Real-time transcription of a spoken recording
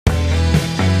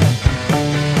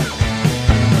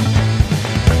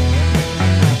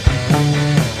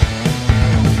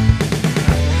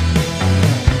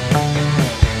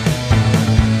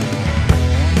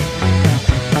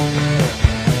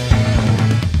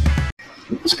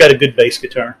It's got a good bass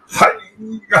guitar.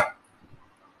 Hi-ya.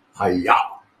 Hi-ya.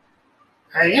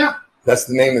 Hiya. That's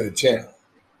the name of the channel.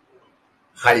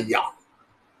 Hi-ya.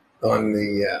 On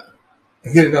the, I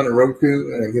get it on the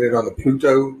Roku and I get it on the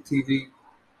Pluto TV.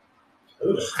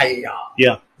 Hi-ya.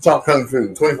 Yeah. It's all Kung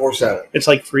Fu, 24/7. It's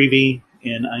like Freevee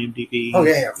and IMDb. Oh,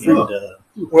 yeah.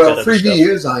 And, Well, Freevee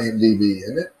is IMDb,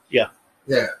 isn't it? Yeah.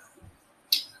 Yeah.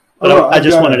 But I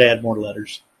just wanted to add more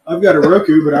letters. I've got a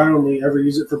Roku, but I only ever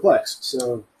use it for Plex.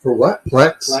 So For what?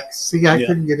 Plex? Plex. See, I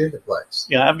couldn't get into Plex.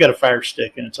 Yeah, I've got a Fire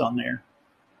Stick and it's on there.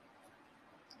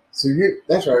 So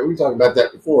that's right. We talked about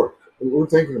that before. We're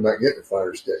thinking about getting a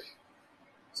Fire Stick.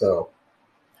 So,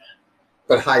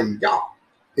 but Hi-Ya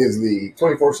is the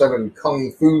 24/7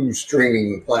 Kung Fu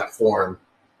streaming platform,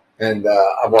 and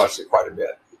I've watched it quite a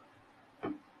bit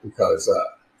because,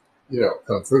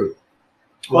 Kung Fu.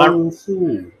 Well,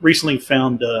 I recently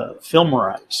found Film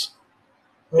Rise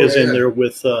is in there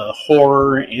with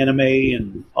horror, anime,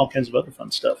 and all kinds of other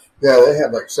fun stuff. Yeah, they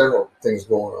have like several things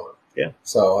going on. Yeah.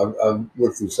 So I've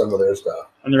looked through some of their stuff.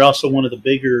 And they're also one of the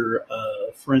bigger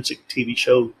forensic TV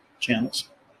show channels.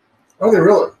 Oh, they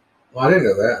really? Well, I didn't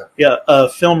know that. Yeah,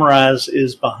 Film Rise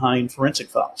is behind Forensic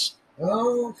Files.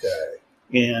 Oh, okay.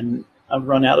 And I've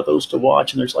run out of those to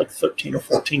watch, and there's like 13 or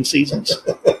 14 seasons.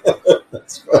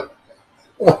 That's fun.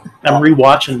 I'm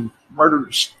rewatching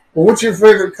Murders. Well, what's your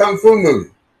favorite Kung Fu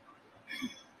movie?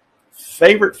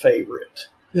 Favorite.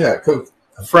 Yeah,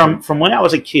 From when I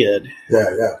was a kid.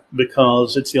 Yeah.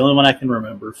 Because it's the only one I can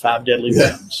remember. Five Deadly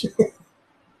Sins.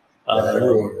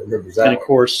 Everyone remembers that. And of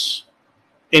course,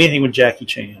 anything with Jackie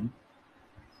Chan.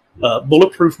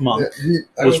 Bulletproof Monk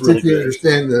I was don't really think you good.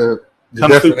 understand the Kung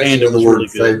Fu definition Panda of the was word really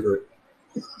good.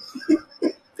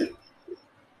 favorite.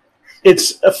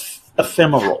 It's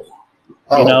ephemeral.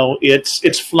 Oh.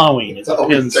 It's flowing. It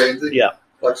always changing? Yeah,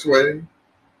 Fluctuating?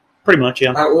 pretty much.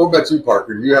 Yeah. All right, what about you,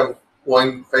 Parker? Do you have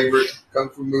one favorite Kung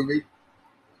Fu movie?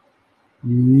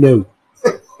 no.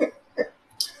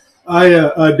 I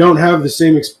don't have the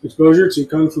same exposure to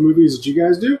Kung Fu movies that you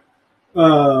guys do.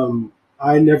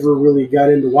 I never really got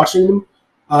into watching them.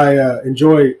 I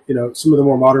enjoy, some of the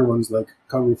more modern ones like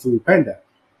Kung Fu Panda.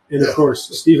 And, of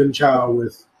course, Stephen Chow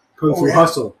with Kung Fu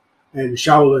Hustle and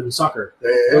Shaolin Soccer.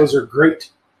 Yeah. Those are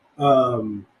great.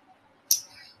 But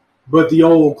the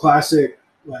old classic,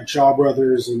 like Shaw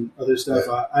Brothers and other stuff,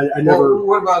 I never... Well,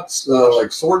 what about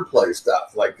like swordplay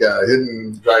stuff, like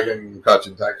Hidden Dragon,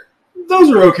 Crouching Tiger?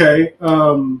 Those are okay.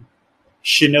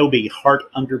 Shinobi Heart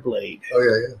Under Blade.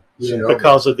 Oh, yeah.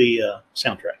 Because of the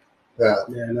soundtrack. Yeah.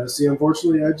 Yeah, no, see,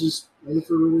 unfortunately, I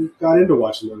never really got into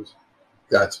watching those.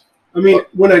 Gotcha. I mean,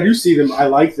 when I do see them, I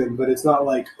like them, but it's not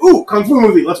like, ooh, Kung Fu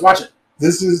movie, let's watch it.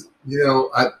 This is,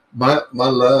 my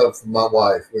love for my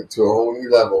wife went to a whole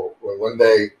new level when one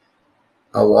day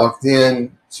I walked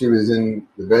in, she was in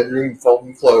the bedroom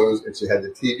folding clothes, and she had the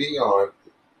TV on,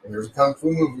 and there was a Kung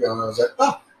Fu movie on. I was like,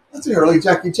 oh, that's an early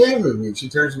Jackie Chan movie. And she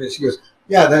turns to me and she goes,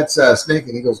 yeah, that's Snake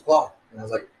and Eagle's Claw. And I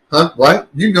was like, huh? What?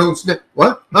 You know Snake?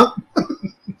 What? Huh?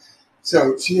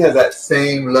 So she has that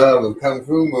same love of Kung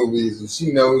Fu movies, and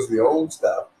she knows the old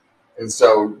stuff. And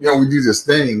so, we do this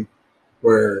thing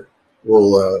where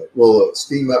we'll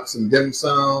steam up some dim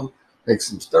sum, make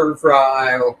some stir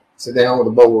fry, sit down with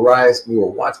a bowl of rice, and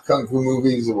we'll watch Kung Fu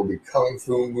movies. It will be Kung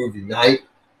Fu movie night.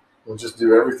 We'll just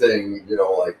do everything,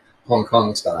 like Hong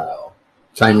Kong style,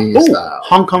 Chinese style.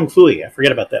 Hong Kong Phooey. I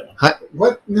forget about that one.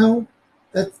 What? No,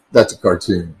 that's a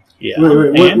cartoon. Yeah.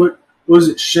 Wait, what was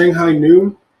it? Shanghai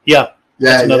Noon? Yeah.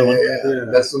 That's another one. Yeah.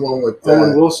 That's the one with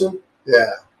Owen Wilson? Yeah.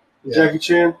 Jackie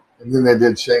Chan? And then they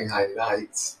did Shanghai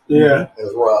Nights. Yeah.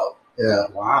 As well. Yeah.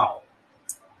 Wow.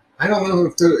 I don't know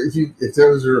if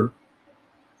those are.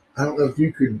 I don't know if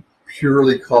you could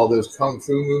purely call those Kung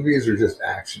Fu movies or just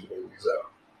action movies, though.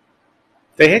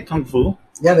 They had Kung Fu.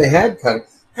 Yeah, they had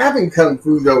having Kung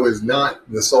Fu, though, is not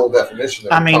the sole definition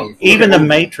of Kung Fu. Even The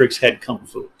Matrix had Kung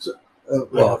Fu.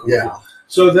 Yeah.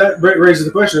 So that raises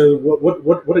the question: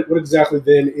 what exactly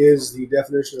then is the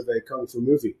definition of a Kung Fu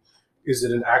movie? Is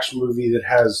it an action movie that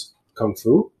has Kung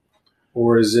Fu,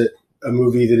 or is it a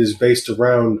movie that is based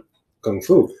around Kung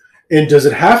Fu? And does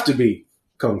it have to be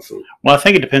Kung Fu? Well, I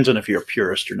think it depends on if you're a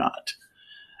purist or not.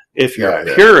 If you're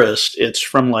a purist, it's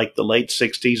from like the late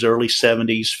 60s, early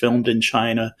 70s, filmed in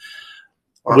China,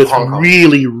 with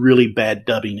really, really bad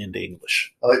dubbing into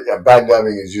English. Bad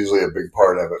dubbing is usually a big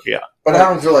part of it. Yeah. But I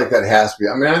don't feel like that has to be.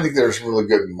 I mean, I think there's some really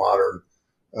good modern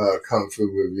Kung Fu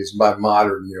movies. By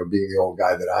modern, being the old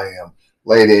guy that I am,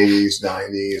 late 80s,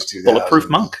 90s, 2000s. Bulletproof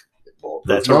Monk.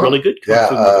 That's a really good Kung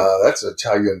Fu movie. That's a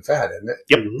Chow Yun Fat, isn't it?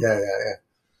 Yep. Yeah.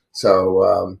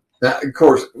 So, of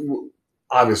course,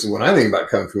 obviously, when I think about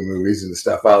kung fu movies and the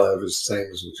stuff I love is the same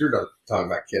as what you're talking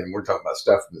about, Ken. We're talking about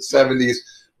stuff from the 70s.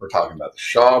 We're talking about the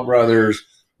Shaw Brothers.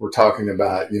 We're talking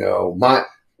about,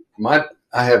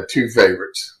 I have two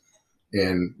favorites,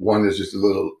 and one is just a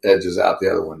little edges out the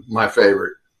other one. My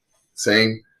favorite,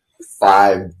 same,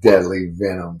 Five Deadly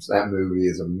Venoms. That movie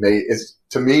is amazing.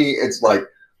 To me, it's like,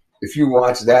 if you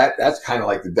watch that, that's kind of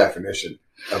like the definition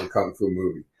of a kung fu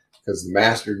movie. Because the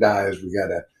master dies, we got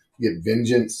to get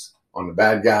vengeance on the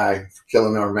bad guy for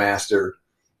killing our master.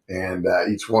 And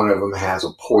each one of them has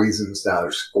a poison style.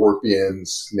 There's scorpion,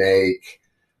 snake,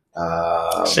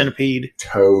 centipede,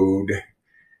 toad.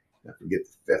 I forget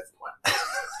the fifth one.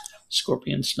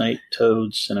 Scorpion, snake,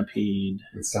 toad, centipede.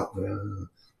 And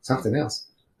something else.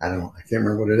 I can't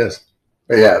remember what it is.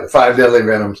 But yeah, the Five Deadly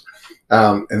Venoms.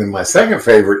 And then my second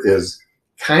favorite is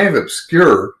kind of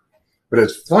obscure, but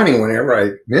it's funny whenever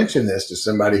I mention this to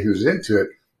somebody who's into it,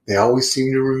 they always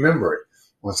seem to remember it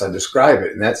once I describe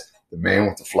it. And that's The Man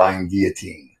with the Flying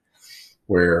Guillotine,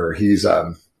 where he's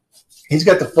got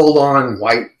the full-on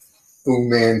white Fu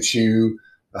Manchu,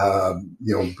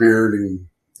 beard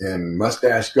and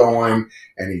mustache going,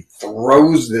 and he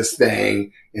throws this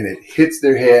thing, and it hits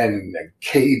their head, and the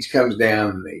cage comes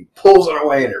down, and he pulls it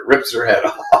away, and it rips their head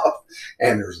off.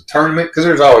 And there's a tournament, because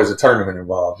there's always a tournament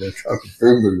involved in a kung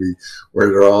fu movie, where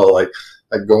they're all like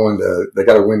they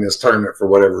got to win this tournament for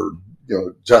whatever,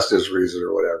 justice reason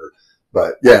or whatever.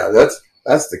 But yeah,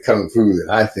 that's the kung fu that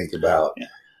I think about. Yeah.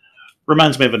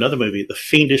 Reminds me of another movie, The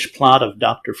Fiendish Plot of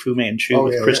Dr. Fu Manchu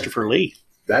with Christopher Lee.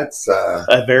 That's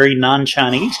a very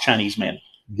non-Chinese Chinese man.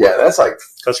 Yeah, that's like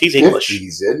because he's English,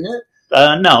 isn't it?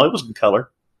 No, it was in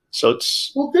color. So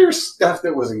it's there's stuff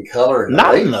that was in color in the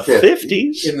not late in the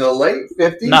 50s. In the late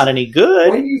 50s, not any good.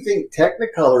 When do you think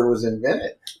Technicolor was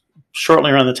invented?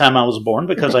 Shortly around the time I was born,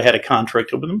 because I had a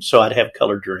contract with them, so I'd have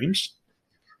color dreams.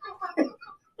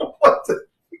 What the?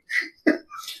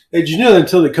 Hey, did you know that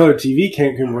until the color TV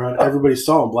came around, everybody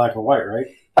saw in black and white, right?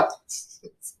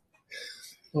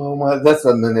 Oh my! That's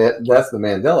the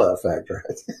Mandela effect,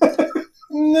 right?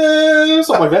 No,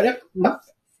 something like that. Yeah.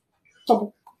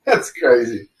 Something. That's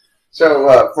crazy.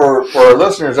 So, for our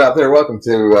listeners out there, welcome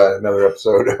to another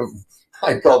episode of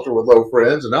High Culture with Low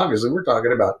Friends, and obviously we're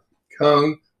talking about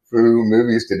kung fu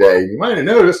movies today. You might have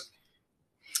noticed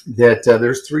that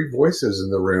there's three voices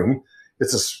in the room.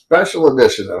 It's a special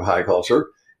edition of High Culture,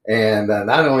 and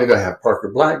not only do I have Parker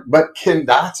Black, but Ken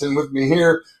Dotson with me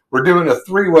here. We're doing a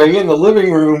three-way in the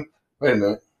living room. Wait a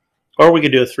minute. Or we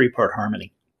could do a three-part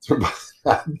harmony.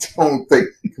 I don't think,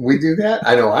 can we do that?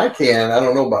 I know I can. I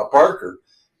don't know about Parker.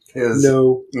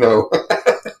 No.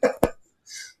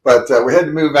 But we had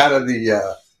to move out of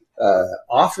the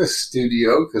office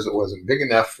studio because it wasn't big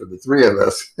enough for the three of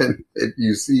us. And if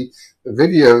you see the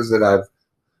videos that I've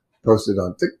posted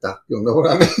on TikTok, you'll know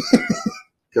what I mean.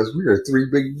 Because we are three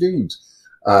big dudes.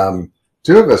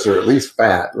 Two of us are at least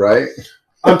fat, right?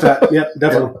 I'm fat. Yep,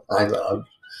 definitely. Yeah,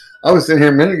 I was sitting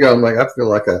here a minute ago. I'm like, I feel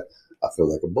like a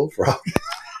bullfrog.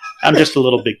 I'm just a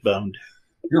little big boned.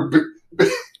 You're big.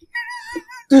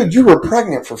 Dude, you were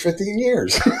pregnant for 15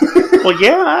 years. Well,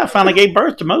 yeah, I finally gave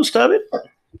birth to most of it.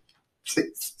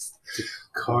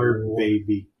 Carb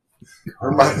baby.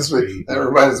 Reminds me of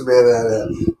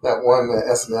that one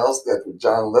SNL sketch with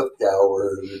John Lithgow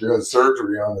where they're doing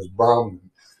surgery on his bum.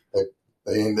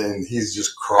 And then he's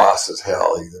just cross as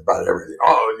hell. He's about everything.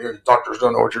 Oh, your doctors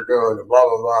don't know what you're doing, and blah,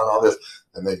 blah, blah, and all this.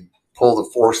 And they pull the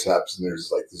forceps, and there's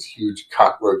like this huge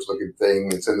cockroach-looking thing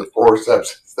that's in the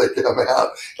forceps as they come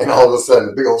out. And all of a sudden,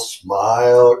 a big old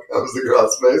smile comes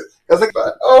across his face. I was like,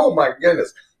 oh, my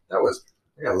goodness. I got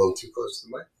a little too close to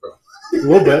the microphone. A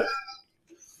little bit.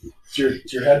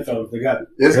 It's your headphones. They got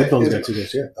headphones got too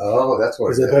close, yeah. Oh, that's what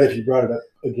it is. I bet if you brought it up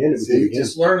again, it would be again.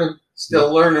 Just learning.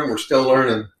 Still learning. We're still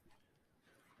learning.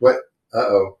 What?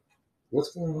 Uh-oh.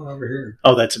 What's going on over here?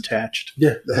 Oh, that's attached.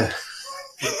 Yeah.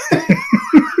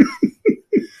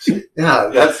 Yeah,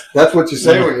 that's what you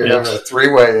say when you're having a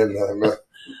three-way in them.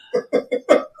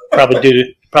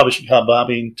 Probably should call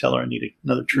Bobby and tell her I need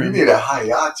another trim. You need a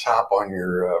high-yacht chop on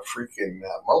your freaking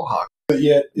mohawk. But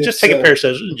yeah, just take a pair of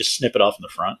scissors and just snip it off in the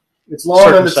front. It's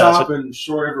long on the top and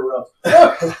short everywhere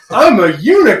else. I'm a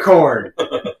unicorn!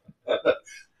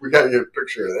 We got to get a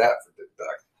picture of that for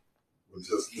TikTok.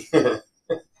 A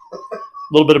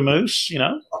little bit of mousse,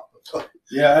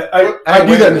 Yeah, I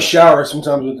do that in the shower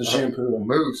sometimes with the shampoo.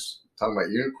 Moose. Talking about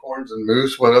unicorns and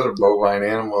moose. What other bovine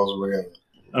animals are we going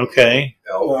to? Okay.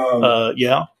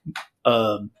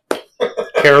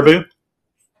 Caribou.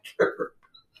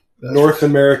 North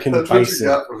American that's bison.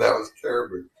 What you got from that was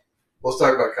caribou. Let's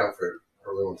talk about kung fu. I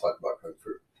really want to talk about kung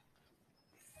fu.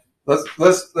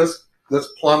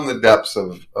 plumb the depths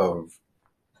of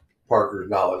Parker's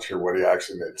knowledge here, what he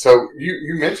actually did. So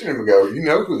you mentioned him ago. You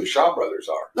know who the Shaw brothers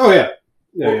are. Oh,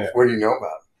 yeah. What do you know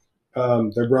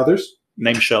about they're brothers.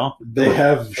 Name Shaw. They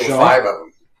have them? Shaw. 5 of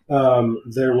them.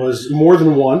 There was more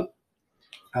than one.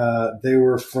 They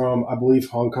were from, I believe,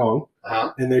 Hong Kong.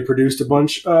 And they produced a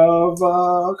bunch of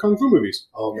kung fu movies.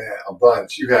 Oh, man, a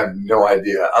bunch. You have no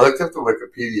idea. I looked up the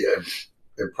Wikipedia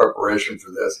in preparation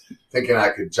for this, thinking I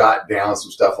could jot down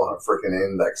some stuff on a freaking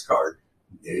index card.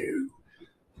 No.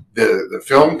 The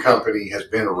film company has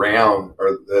been around,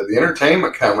 or the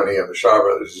entertainment company of the Shaw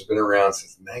Brothers has been around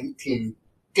since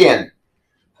 1910.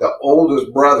 The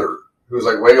oldest brother, who was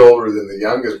like way older than the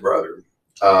youngest brother,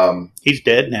 he's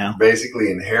dead now. Basically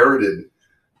inherited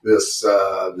this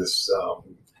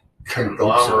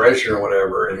conglomeration or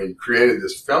whatever, and he created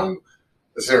this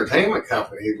entertainment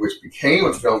company, which became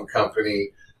a film company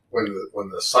when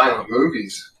the silent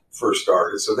movies first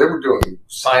started. So they were doing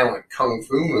silent kung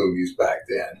fu movies back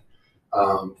then,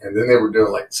 and then they were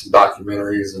doing like some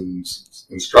documentaries and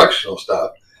instructional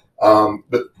stuff. And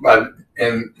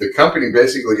the company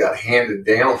basically got handed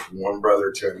down from one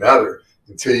brother to another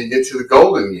until you get to the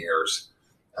golden years.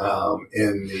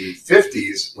 In the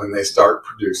 50s, when they start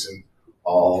producing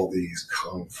all these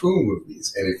kung fu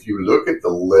movies. And if you look at the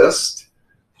list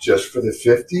just for the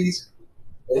 50s,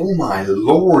 oh my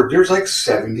Lord, there's like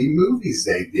 70 movies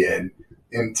they did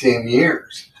in 10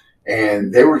 years.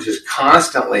 And they were just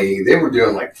constantly, they were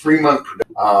doing like 3-month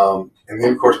production. And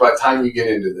then, of course, by the time you get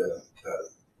into the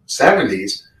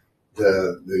 70s,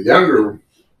 the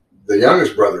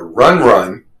youngest brother,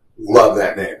 Run, love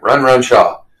that name, Run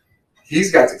Shaw.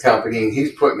 He's got the company, and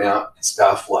he's putting out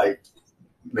stuff like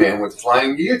Man with the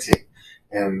Flying Guillotine,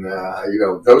 and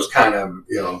those kind of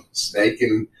Snake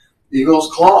and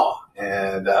Eagle's Claw,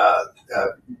 and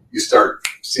you start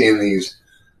seeing these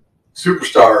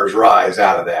superstars rise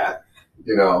out of that,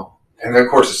 And then of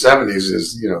course the 70s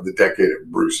is the decade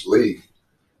of Bruce Lee.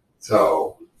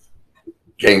 So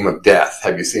Game of Death,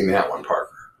 have you seen that one, Parker?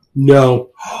 No.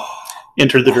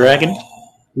 Enter the Dragon?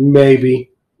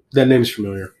 Maybe. That name's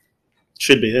familiar.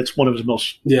 Should be. That's one of his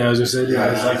most... Yeah, I was going to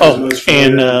say, most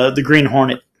and the Green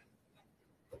Hornet.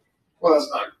 Well, that's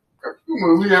not a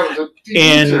movie. That was a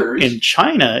TV series. In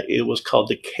China, it was called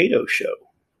the Kato Show.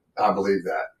 I believe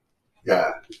that.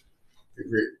 Yeah.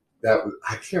 That was,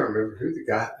 I can't remember who the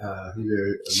guy...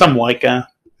 Some white guy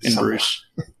in Bruce.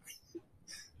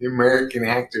 The American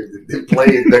actor that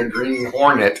played the Green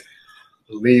Hornet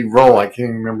lead role. I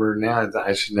can't remember now.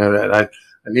 I should know that.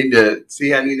 I need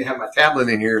to have my tablet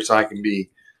in here so I can be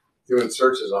doing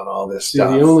searches on all this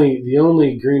stuff. The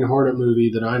only Green Hornet movie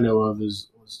that I know of was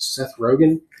Seth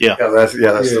Rogen. Yeah, that's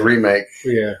the remake.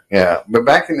 Yeah. But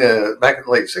back in the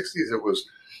late '60s, it was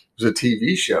a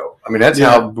TV show. I mean, that's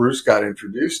how Bruce got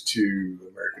introduced to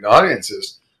American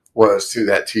audiences, was through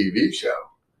that TV show.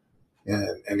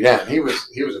 And he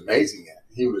was amazing at it.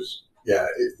 He was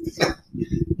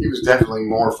he was definitely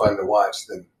more fun to watch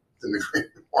than the Green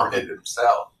Hornet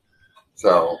himself.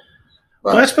 So,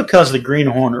 well, that's because the Green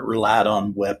Hornet relied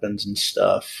on weapons and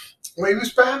stuff. Well, he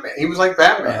was Batman. He was like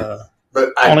Batman, but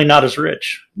only not as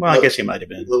rich. Well, I guess he might have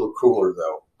been a little cooler,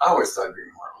 though. I always thought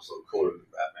Green Hornet was a little cooler than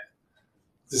Batman.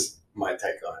 Just my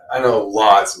take on it. I know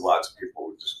lots and lots of people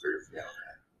would disagree with me on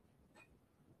that.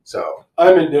 So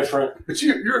I'm indifferent. But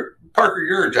you're Parker.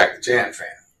 You're a Jackie Chan fan.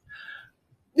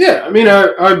 Yeah, I mean,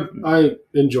 I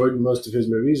enjoyed most of his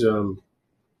movies. I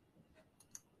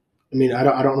mean, I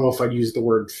don't know if I'd use the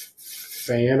word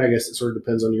fan. I guess it sort of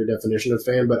depends on your definition of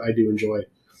fan, but I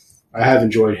have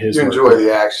enjoyed his work. You enjoy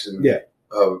the action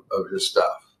of his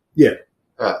stuff. Yeah.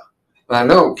 And I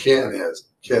know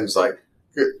Ken's like,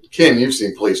 Ken, you've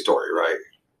seen Police Story, right?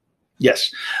 Yes.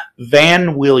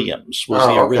 Van Williams was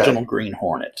the original Green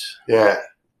Hornet. Yeah.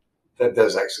 That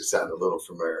does actually sound a little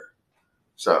familiar.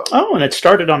 So. Oh, and it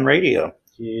started on radio.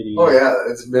 Oh, yeah.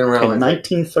 It's been around in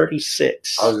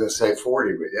 1936. I was going to say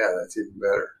 40, but yeah, that's even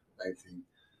better.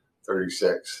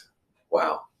 1936.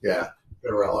 Wow. Yeah.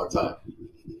 Been around a long time.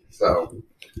 So,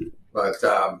 but,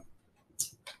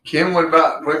 Kim, what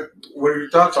are your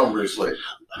thoughts on Bruce Lee?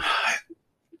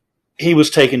 He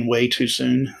was taken way too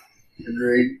soon.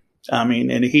 Agreed. I mean,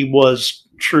 and he was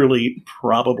truly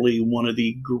probably one of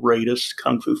the greatest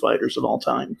kung fu fighters of all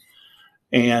time.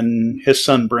 And his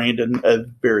son Brandon, a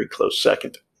very close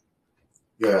second.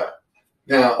 Yeah.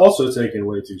 Now, also taken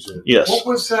way too soon. Yes. What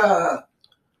was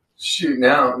shoot?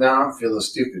 Now I'm feeling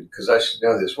stupid because I should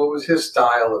know this. What was his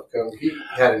style of kung? He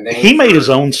had a name. He made his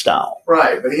own style,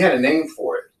 right? But he had a name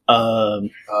for it.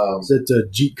 Is it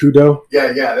Jeet Kune Do?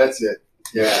 Yeah, that's it.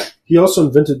 Yeah. He also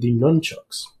invented the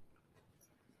nunchucks.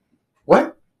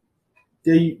 What?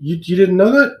 Yeah, you didn't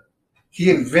know that? He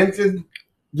invented,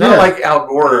 not like Al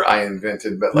Gore I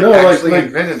invented, but actually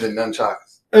invented the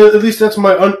nunchucks. At least that's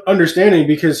my understanding,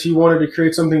 because he wanted to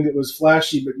create something that was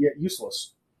flashy but yet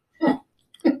useless.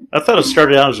 I thought it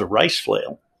started out as a rice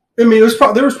flail. I mean,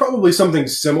 there was probably something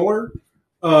similar.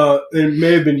 It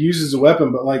may have been used as a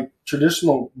weapon, but like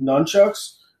traditional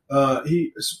nunchucks, I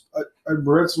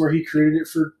read somewhere he created it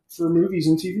for movies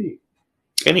and TV.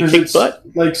 And he kicked butt.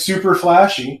 Like super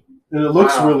flashy, and it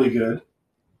looks really good.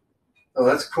 Oh,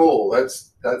 that's cool.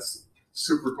 That's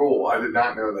super cool. I did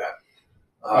not know that.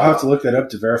 I'll have to look that up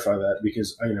to verify that,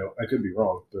 because I could be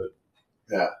wrong, but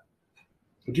yeah,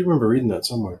 I do remember reading that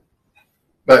somewhere.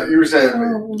 But you were saying,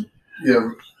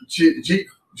 Jeet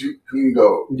Kune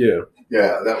Do.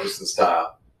 Yeah, that was the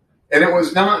style, and it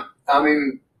was not. I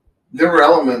mean, there were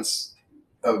elements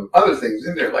of other things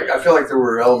in there. Like I feel like there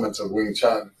were elements of Wing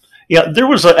Chun. Yeah, there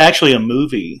was actually a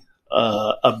movie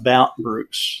about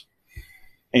Bruce,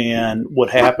 and what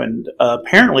happened.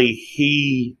 Apparently,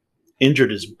 he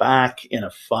injured his back in a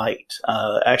fight.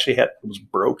 Actually, was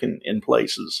broken in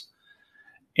places,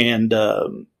 and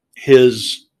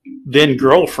his then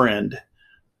girlfriend,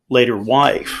 later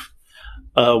wife,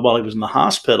 while he was in the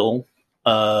hospital,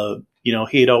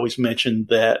 he had always mentioned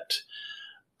that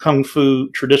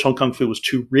traditional kung fu was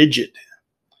too rigid.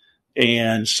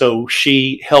 And so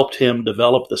she helped him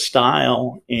develop the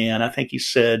style. And I think he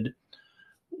said,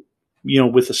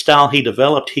 with the style he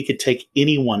developed, he could take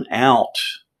anyone out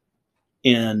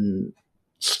in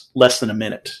less than a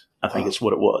minute. I think it's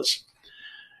what it was.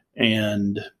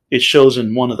 And it shows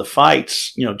in one of the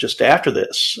fights, just after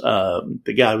this,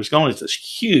 the guy who was going is this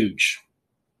huge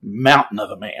mountain of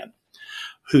a man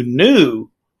who knew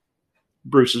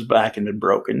Bruce's back had been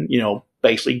broken,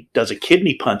 basically does a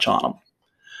kidney punch on him.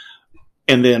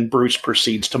 And then Bruce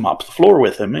proceeds to mop the floor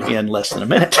with him in less than a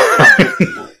minute.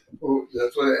 Well,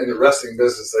 that's what in the wrestling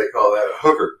business they call that a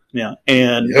hooker. Yeah,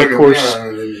 and of course,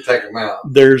 and then you take them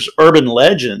out. There's urban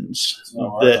legends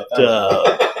that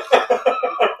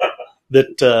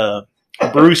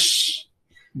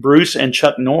Bruce and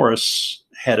Chuck Norris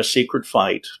had a secret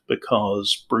fight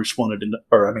because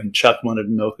Chuck wanted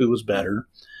to know who was better,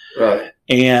 right?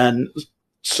 And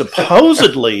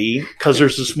supposedly, because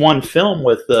there's this one film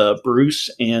with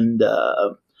Bruce and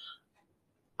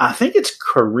I think it's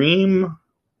Kareem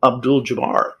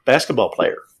Abdul-Jabbar, basketball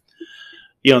player.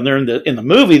 And they're in the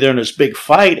movie. They're in this big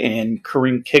fight, and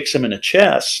Kareem kicks him in the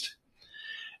chest.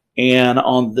 And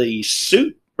on the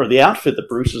suit or the outfit that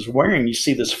Bruce is wearing, you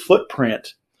see this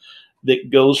footprint that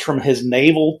goes from his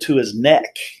navel to his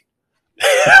neck,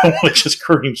 which is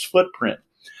Kareem's footprint.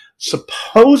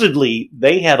 Supposedly,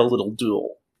 they had a little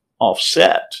duel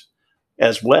offset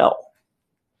as well.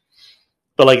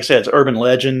 But like I said, it's urban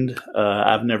legend.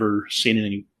 I've never seen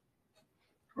any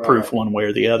proof one way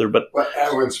or the other. But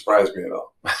that wouldn't surprise me at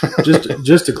all.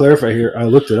 just to clarify here, I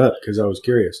looked it up because I was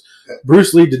curious.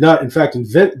 Bruce Lee did not, in fact,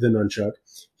 invent the nunchuck.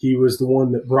 He was the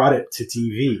one that brought it to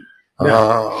TV.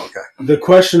 Now, okay. The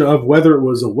question of whether it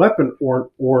was a weapon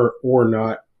or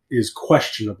not is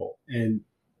questionable, and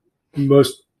at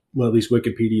least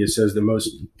Wikipedia says that most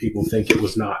people think it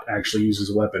was not actually used as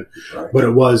a weapon, right. But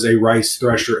it was a rice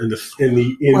thresher in the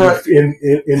Philippines,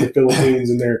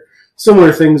 and there are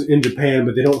similar things in Japan,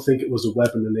 but they don't think it was a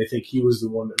weapon, and they think he was the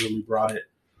one that really brought it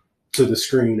to the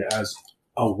screen as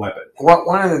a weapon.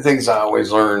 One of the things I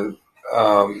always learned,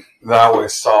 that I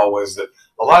always saw, was that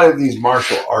a lot of these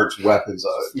martial arts weapons,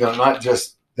 not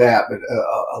just that, but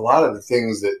a lot of the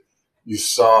things that you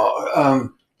saw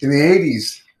in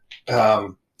the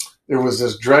 80s. There was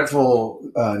this dreadful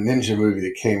ninja movie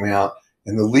that came out,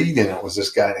 and the lead in it was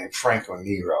this guy named Franco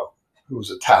Nero, who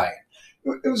was Italian.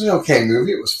 It was an okay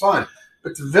movie. It was fun.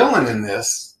 But the villain in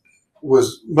this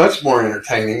was much more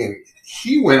entertaining, and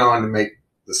he went on to make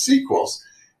the sequels.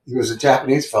 He was a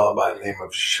Japanese fellow by the name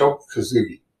of Sho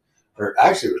Kosugi. Or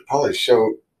actually, it was probably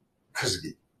Sho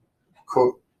Kosugi.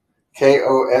 Kosugi.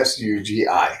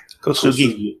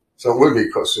 Kosugi. So it would be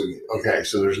Kosugi. Okay,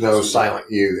 so there's no silent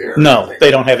U there. No,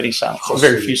 they don't have any silent.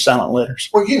 Very few silent letters.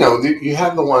 Well, you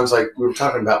have the ones like we were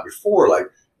talking about before, like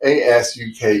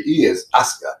Asuke is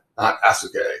Asuka, not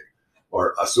Asuke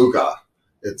or Asuka.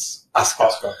 It's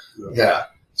Asuka. Yeah.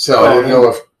 So I didn't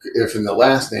know if in the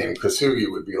last name Kosugi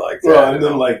would be like that. Well, and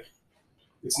then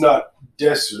it's not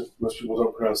Desu. Most people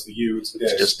don't pronounce the U. It's Des.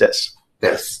 It's just Des.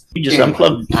 Des. You just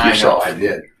unplugged yourself. I know, I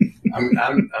did.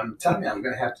 I'm telling you, I'm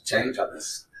going to have to change on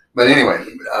this. But anyway,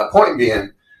 point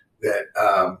being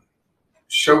that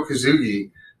Sho Kosugi,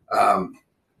 a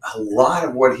lot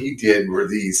of what he did were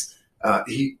these.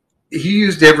 He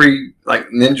used every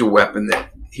ninja weapon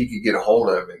that he could get a hold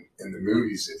of in the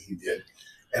movies that he did,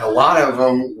 And a lot of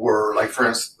them were, like, for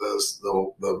instance,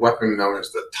 the weapon known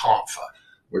as the tonfa,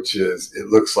 which is, it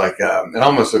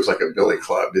almost looks like a billy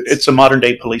club. It's a modern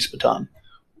day police baton.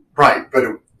 Right, but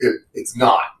it's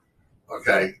not.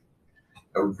 Okay.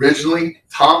 Originally,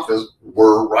 tonfas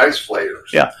were rice flayers.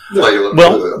 Yeah.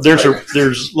 Well,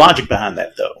 there's logic behind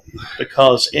that, though,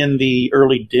 because in the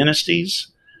early dynasties,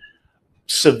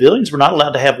 civilians were not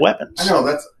allowed to have weapons. I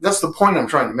know, that's the point I'm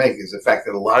trying to make, is the fact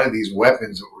that a lot of these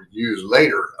weapons that were used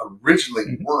later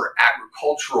originally were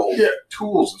agricultural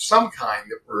tools of some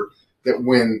kind that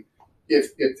when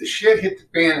if the shit hit the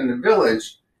fan in the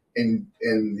village and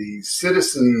the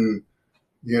citizen,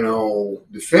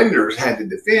 defenders had to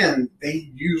defend,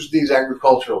 they used these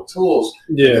agricultural tools,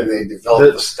 and they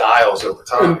developed the styles over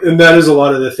time. And that is a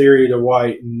lot of the theory to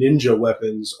why ninja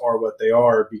weapons are what they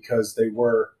are, because they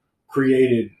were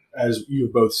created, as you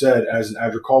both said, as an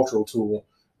agricultural tool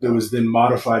that was then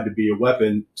modified to be a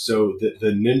weapon so that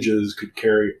the ninjas could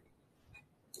carry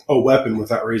a weapon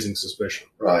without raising suspicion.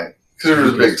 Right. Because there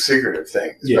was a big secretive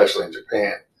thing, especially in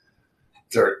Japan.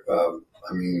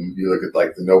 You look at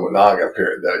like the Nobunaga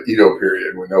period, the Edo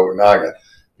period with Nobunaga,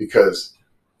 because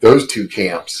those two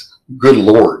camps, good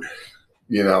Lord,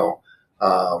 I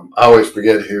always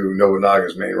forget who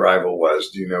Nobunaga's main rival was.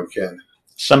 Do you know, Ken?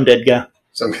 Some dead guy.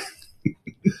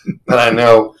 But I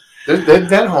know they've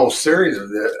done a whole series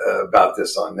about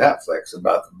this on Netflix,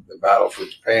 about the battle for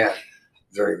Japan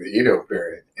during the Edo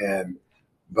period.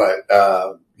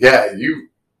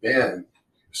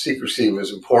 Secrecy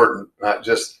was important, not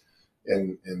just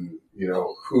in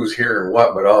who's here and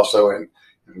what, but also in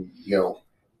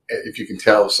if you can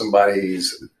tell if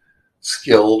somebody's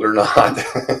skilled or not,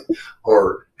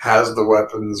 or has the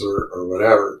weapons or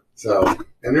whatever. So,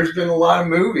 and there's been a lot of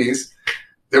movies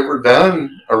that were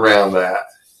done around that.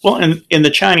 Well, and in the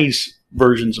Chinese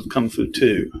versions of Kung Fu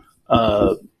too,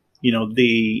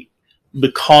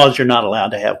 because you're not allowed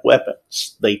to have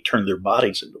weapons, they turn their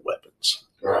bodies into weapons.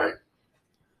 Right.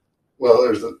 Well,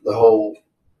 there's the whole,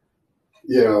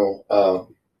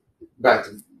 back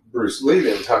to Bruce Lee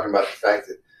then, talking about the fact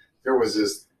that there was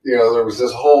this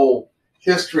whole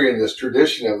history and this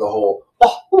tradition of the whole,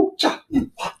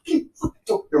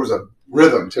 there was a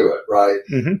rhythm to it, right?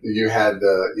 Mm-hmm. You had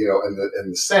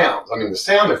and the sounds. I mean, the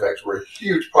sound effects were a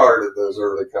huge part of those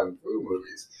early Kung Fu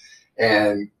movies.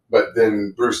 But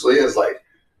then Bruce Lee is like,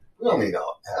 we don't need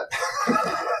all that.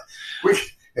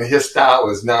 And his style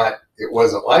was not. It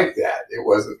wasn't like that. It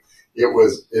wasn't. There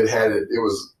was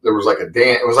like a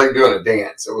dance. It was like doing a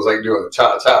dance. It was like doing a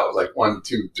cha-cha. It was like 1,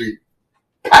 2, 3,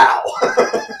 pow.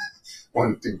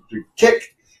 1, 2, 3,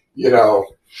 kick.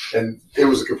 And it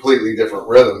was a completely different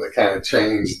rhythm that kind of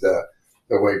changed the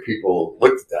way people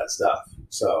looked at that stuff.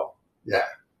 So yeah,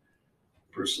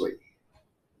 Bruce Lee,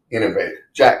 innovator.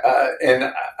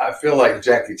 And I feel like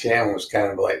Jackie Chan was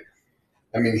kind of like,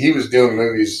 he was doing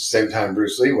movies at the same time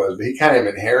Bruce Lee was, but he kind of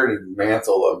inherited the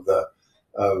mantle of the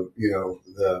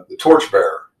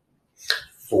torchbearer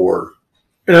for.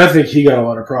 And I think he got a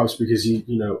lot of props because he,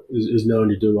 is known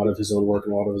to do a lot of his own work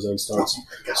and a lot of his own stunts.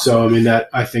 Oh, so that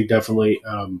I think definitely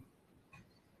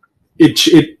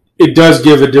it does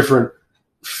give a different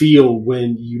feel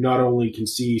when you not only can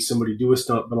see somebody do a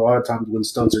stunt, but a lot of times when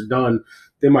stunts are done,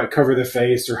 they might cover the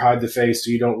face or hide the face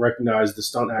so you don't recognize the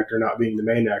stunt actor not being the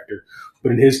main actor.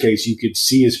 But in his case, you could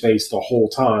see his face the whole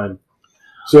time.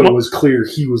 So it was clear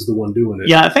he was the one doing it.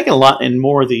 Yeah, I think a lot in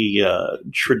more of the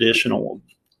traditional,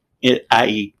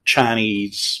 i.e.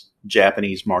 Chinese,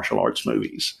 Japanese martial arts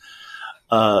movies,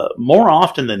 more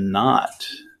often than not,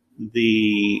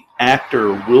 the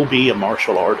actor will be a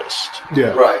martial artist.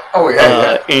 Yeah. Right. Oh,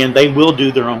 yeah. And they will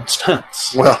do their own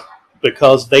stunts. Well,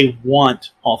 because they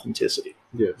want authenticity.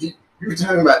 Yeah. You were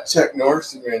talking about Chuck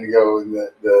Norris a minute ago in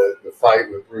the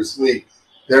fight with Bruce Lee.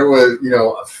 There was,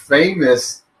 a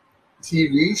famous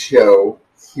TV show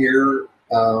here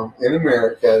in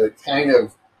America that kind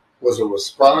of was a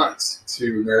response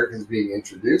to Americans being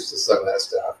introduced to some of that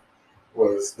stuff.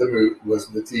 Was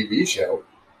the TV show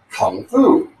Kung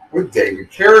Fu with David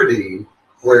Carradine,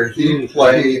 where he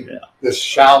played this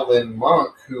Shaolin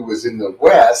monk who was in the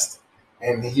West,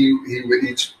 and he would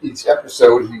each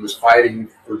episode he was fighting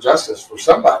for justice for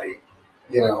somebody,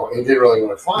 and didn't really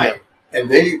want to fight. And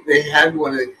they had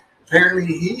apparently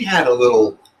he had a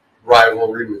little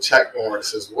rivalry with Chuck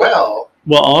Norris as well.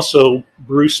 Well, also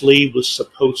Bruce Lee was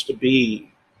supposed to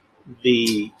be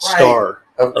the star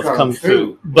of Kung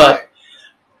Fu, but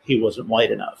he wasn't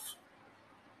white enough.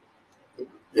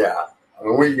 Yeah,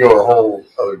 we can go a whole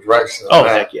other direction on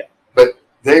that. Heck yeah. But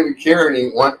David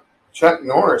Carradine, Chuck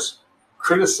Norris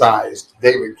criticized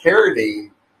David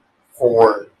Carradine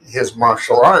for his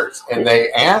martial arts, and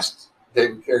they asked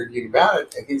David Carradine about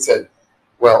it, and he said,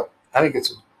 "Well, I think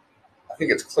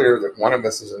it's clear that one of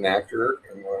us is an actor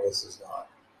and one of us is not."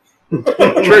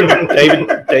 True.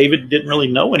 David didn't really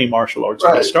know any martial arts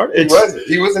when he started.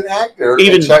 He was an actor.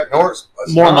 Even and Chuck Norris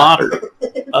was more not. modern.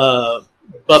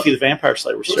 Buffy the Vampire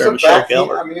Slayer was Sarah Michelle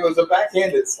Gellar. I mean, it was a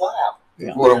backhanded slap.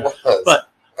 Yeah. What it was. But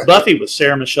Buffy was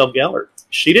Sarah Michelle Gellar.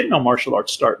 She didn't know martial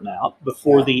arts starting out.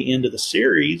 Before the end of the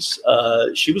series,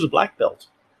 she was a black belt.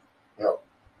 No.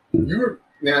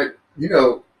 Now,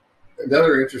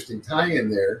 another interesting tie-in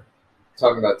there,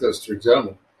 talking about those three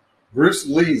gentlemen. Bruce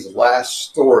Lee's last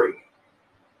story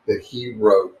that he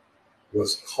wrote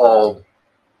was called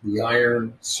The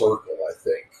Iron Circle, I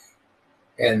think.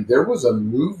 And there was a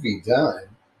movie done,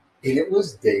 and it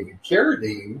was David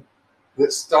Carradine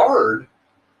that starred.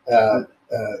 He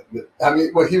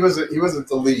wasn't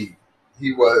the lead.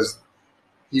 He was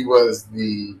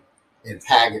the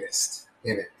antagonist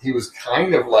in it. He was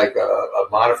kind of like a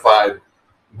modified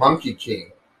Monkey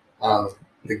King.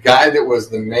 The guy that was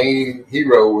the main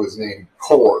hero was named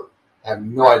Cord. I have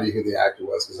no idea who the actor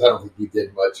was because I don't think he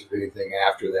did much of anything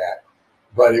after that.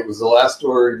 But it was the last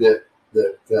story that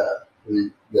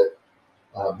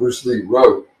Bruce Lee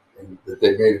wrote and that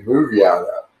they made a movie out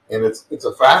of. And it's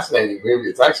a fascinating movie.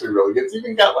 It's actually really good. It's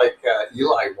even got like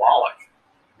Eli Wallach,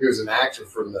 who was an actor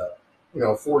from the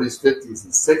 40s, 50s,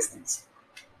 and 60s.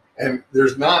 And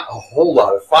there's not a whole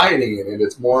lot of fighting in it.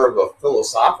 It's more of a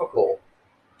philosophical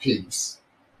piece.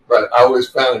 But I always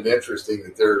found it interesting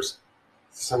that there's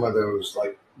some of those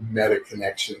like meta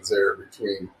connections there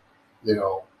between,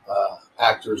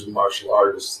 actors and martial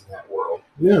artists in that world.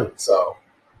 Yeah. So,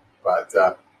 but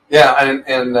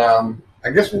and I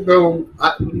guess we'll go.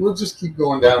 We'll just keep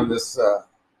going down this lane.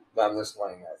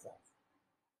 I think.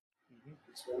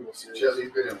 Expendable series.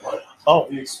 Jesse's been in what? Oh,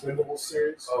 The Expendable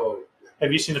series. Oh,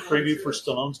 have you seen the preview for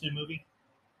Stallone's new movie?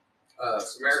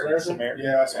 Samaritan.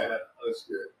 Yeah, I saw that. That's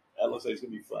good. That looks like it's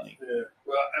gonna be funny. Yeah.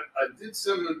 Well, I did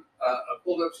some. I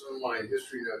pulled up some of my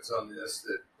history notes on this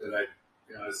that I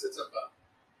set up.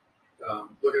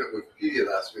 Looking at Wikipedia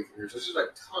last week, and there's just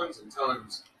like tons and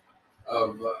tons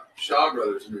of Shaw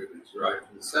Brothers movies, right,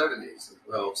 from the 70s,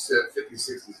 50s,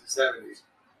 60s, and 70s,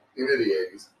 into the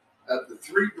 80s. The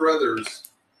three brothers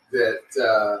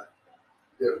that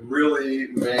really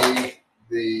made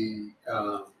the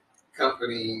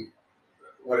company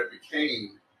what it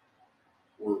became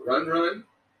were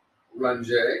Run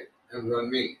Jay, and Run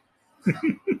Me.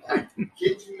 I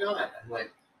kid you not. I'm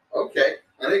like, okay.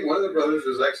 I think one of the brothers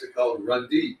was actually called Run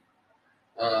D.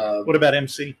 What about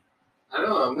MC? I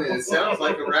know. I mean, it sounds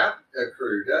like a rap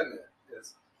crew, doesn't it?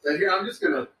 Yes. So here, I'm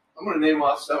gonna name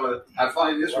off some of it. I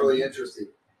find this really interesting.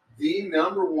 The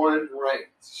number one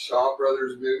ranked Shaw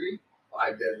Brothers movie,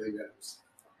 Five Deadly Venoms.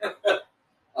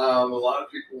 A lot of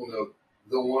people know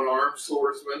The One-Armed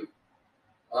Swordsman,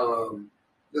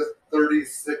 the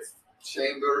 36th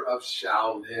Chamber of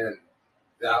Shaolin.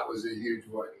 That was a huge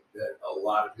one that a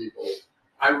lot of people.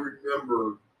 I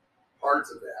remember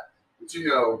parts of that, but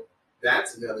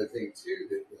that's another thing too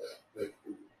that the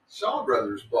Shaw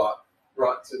Brothers brought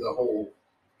to the whole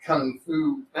kung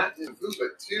fu, not just kung fu,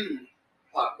 but to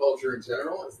pop culture in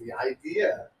general, is the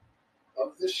idea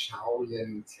of the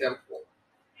Shaolin Temple.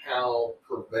 How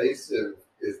pervasive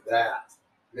is that?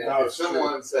 Now, if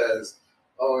someone says,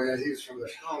 "Oh yeah, he's from the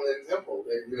Shaolin Temple,"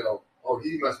 they "Oh,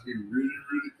 he must be really,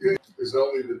 really good." Because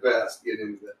only the best get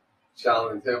into the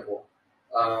Shaolin Temple.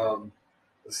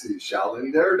 Let's see,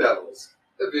 Shaolin Daredevils,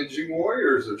 Avenging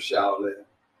Warriors of Shaolin.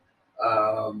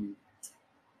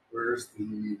 Where's the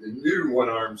new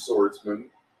One-Armed Swordsman,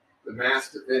 the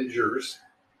Masked Avengers?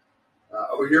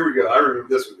 Here we go. I remember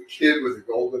this one, the Kid with the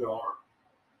Golden Arm.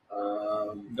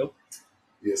 Nope.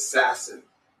 The Assassin,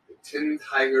 the 10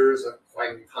 Tigers of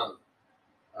Huang Tang,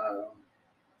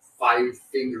 Five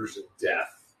Fingers of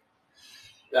Death.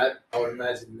 That, I would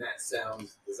imagine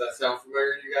does that sound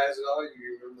familiar to you guys at all?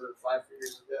 You remember Five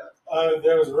Fingers of Death?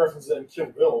 There was a reference to that in Kill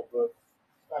Bill, but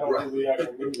I don't know the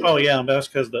actual movie. Oh yeah, that's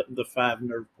because the 5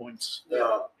 nerve points.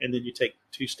 Yeah. And then you take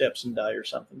 2 steps and die or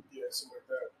something. Yeah, something like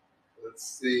that. Let's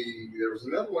see. There was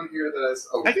another one here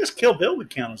that I guess Kill Bill would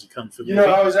count as a kung fu movie.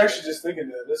 I was actually just thinking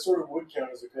that. This sort of would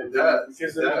count as a kung fu movie.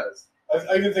 Because it does.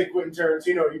 I even think Quentin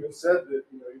Tarantino even said that,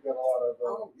 you got a lot of...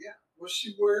 oh, yeah. Well,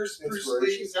 she wears Bruce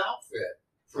Lee's outfit.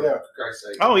 For Christ's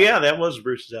sake. Oh, yeah, that was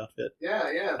Bruce's outfit.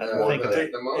 Yeah.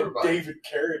 The motorbike. David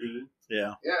Carradine.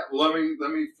 Yeah. Yeah. Well,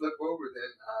 let me flip over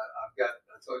then.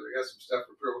 I told you I got some stuff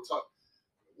for We'll talk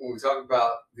when we talk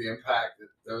about the impact that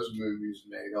those movies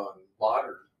made on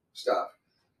modern stuff,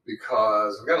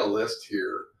 because I've got a list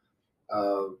here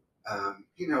of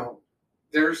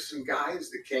there's some guys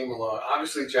that came along.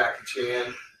 Obviously, Jackie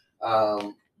Chan.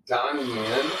 Donnie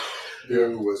Yen,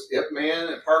 who was Ip Man.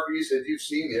 And Parker, you said you've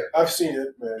seen it. I've seen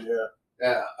it, man. Yeah.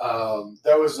 Yeah.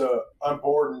 That was I'm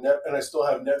bored and I still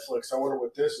have Netflix. I wonder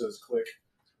what this is. Click.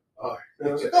 And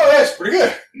I was like, oh, that's pretty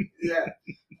good. Yeah.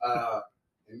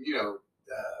 And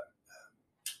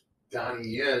Donnie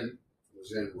Yen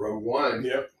was in Rogue One.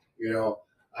 Yep. The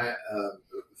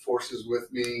Force is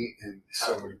with me, and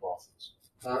So many bosses.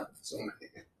 Huh? So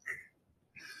many.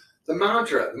 The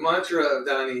mantra of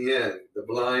Donnie Yen, the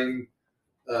blind,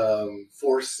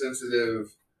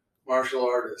 Force-sensitive martial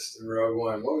artist in Rogue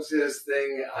One. What was his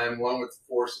thing? I'm one with the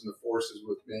Force, and the Force is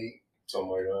with me.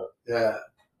 Something like that. Yeah,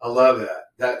 I love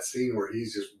that. That scene where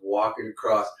he's just walking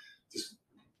across, just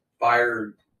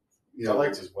fired. I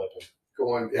liked his weapon.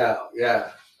 Going, yeah.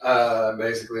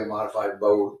 Basically a modified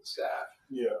bow staff.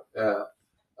 Yeah. Yeah.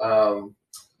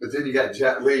 But then you got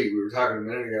Jet Li. We were talking a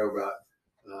minute ago about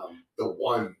the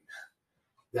one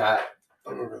that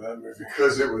I remember that movie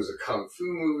because it was a kung fu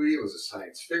movie, it was a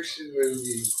science fiction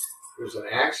movie, it was an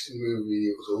action movie,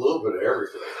 it was a little bit of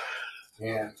everything.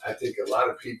 And I think a lot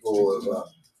of people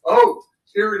have.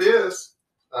 Here it is.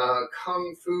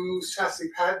 Kung Fu Sassy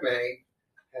Padme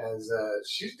has.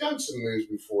 She's done some moves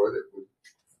before that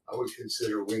I would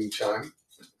consider Wing Chun.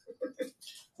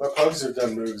 My pugs have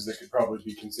done moves that could probably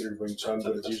be considered Wing Chun,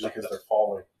 but it's usually because they're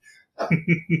falling.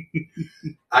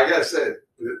 I gotta say,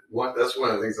 that's one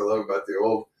of the things I love about the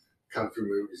old Kung Fu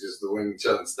movies is the Wing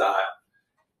Chun style.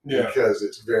 Yeah. Because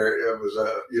it was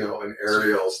an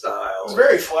aerial style. It's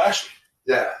very flashy.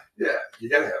 Yeah. You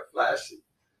gotta have flashy.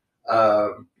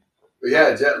 But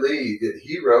yeah, Jet Li did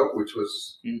Hero, which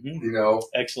was,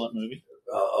 excellent movie.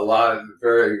 A lot of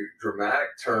very dramatic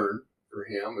turn for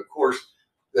him. Of course,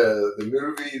 the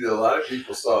movie that a lot of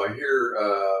people saw here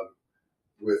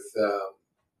with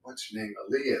what's her name,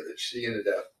 Aaliyah, that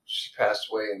she passed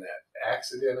away in that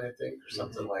accident, I think, or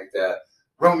something like that.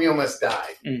 Romeo Must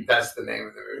Die. That's the name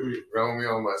of the movie.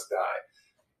 Romeo Must Die,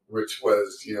 which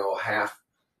was half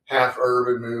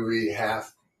urban movie,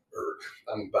 half.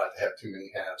 I'm about to have too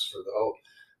many halves for the whole.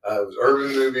 It was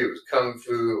urban movie. It was kung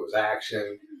fu. It was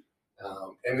action.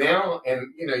 And now,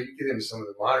 you get into some of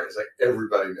the modern. It's like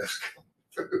everybody knows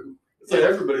kung fu. Yeah,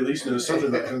 everybody at least knows something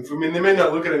about kung fu. I mean, they may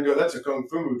not look at it and go, "That's a kung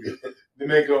fu movie." They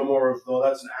may go more of, "Well,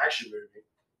 that's an action movie."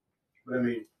 But I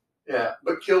mean, yeah.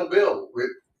 But Kill Bill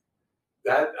with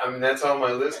that. I mean, that's on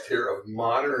my list here of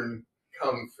modern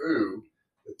kung fu.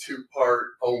 The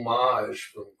 2-part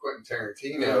homage from Quentin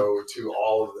Tarantino to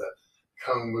all of the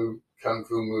kung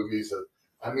fu movies.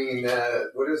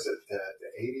 What is it? The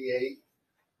 88?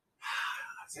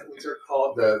 Is that what they're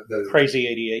called? The Crazy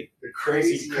 88. The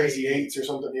Crazy Eights or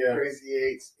something. Yeah. Crazy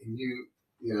Eights. And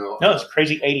No, it's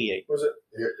Crazy 88. Was it?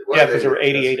 Yeah, because there were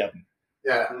 88 of them.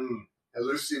 Yeah. And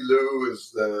Lucy Liu is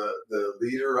the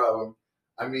leader of them.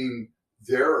 I mean,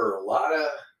 there are a lot of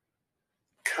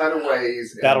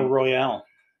cutaways. Battle Royale.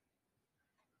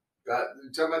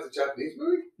 You talking about the Japanese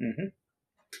movie? Mm-hmm.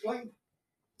 Explain.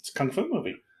 It's a kung fu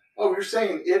movie. Oh, you're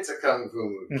saying it's a kung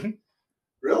fu movie? Mm-hmm.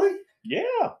 Really?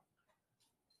 Yeah.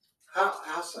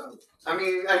 How so? I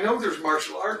mean, I know there's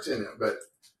martial arts in it, but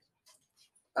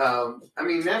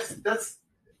that's.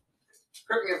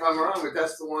 Correct me if I'm wrong, but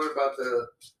that's the one about the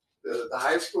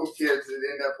high school kids that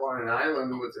end up on an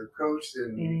island with their coach,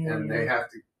 and they have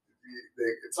to.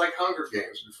 It's like Hunger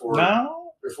Games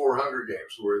before Hunger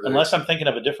Games. Unless I'm thinking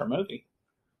of a different movie.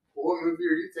 Well, what movie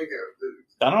are you thinking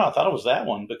of? I don't know. I thought it was that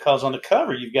one because on the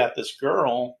cover you've got this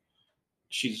girl.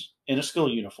 She's in a school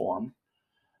uniform,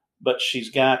 but she's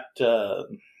got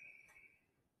kind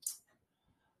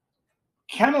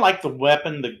of like the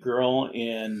weapon the girl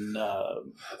in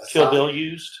Kill Bill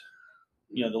used.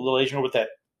 The little Asian girl with that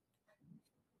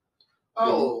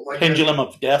like pendulum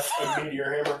of death. A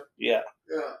meteor hammer. Yeah.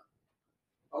 Yeah.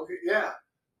 Okay. Yeah.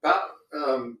 About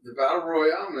the Battle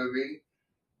Royale movie.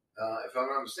 If I'm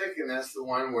not mistaken, that's the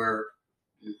one where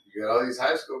you got all these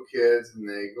high school kids and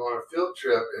they go on a field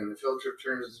trip, and the field trip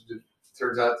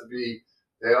turns out to be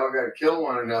they all got to kill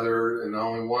one another, and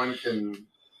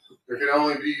there can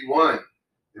only be one,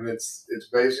 and it's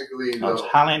basically it's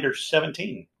Highlander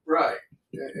 17. Right.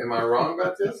 Am I wrong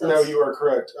about this? No, you are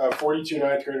correct. 42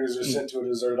 ninth graders are sent to a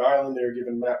deserted island. They are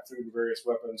given map, food, and various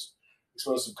weapons.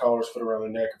 Explosive collars put around their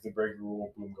neck. If they break the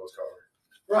rule, boom goes collar.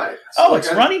 Right. So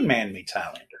it's Running Man meets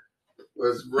Highlander.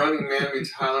 Was Running Man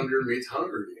meets Highlander meets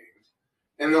Hunger Games.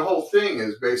 And the whole thing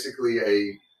is basically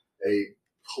a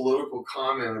political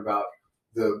comment about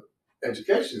the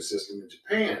education system in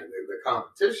Japan, the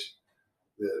competition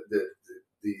that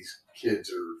these kids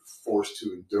are forced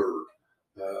to endure,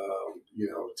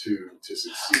 to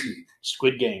succeed.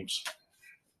 Squid Games.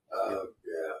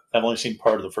 Yeah. I've only seen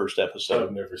part of the first episode.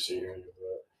 I've never seen any of that.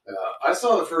 I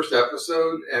saw the first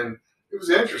episode, and it was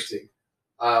interesting.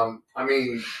 I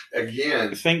mean,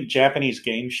 again, I think Japanese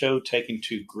game show taken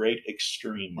to great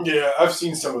extreme. Yeah, I've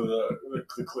seen some of the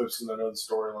clips and I know the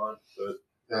storyline, but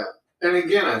and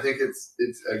again, I think it's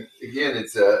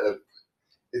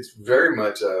very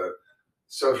much a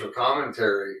social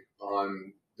commentary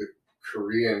on the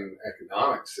Korean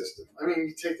economic system. I mean,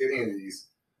 you take any of these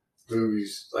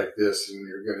movies like this, and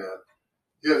you're gonna,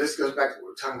 this goes back to what we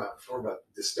were talking about before about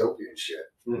dystopian shit.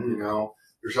 mm-hmm.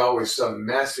 There's always some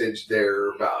message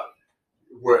there about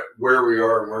where we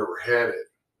are and where we're headed.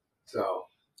 So,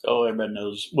 everybody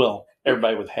knows. Well,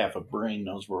 everybody with half a brain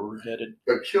knows where we're headed.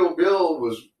 But Kill Bill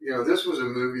was, this was a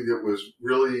movie that was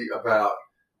really about,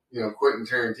 Quentin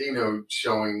Tarantino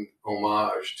showing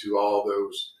homage to all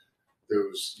those,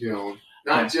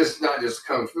 not just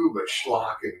kung fu, but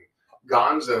schlock and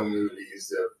gonzo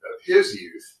movies of his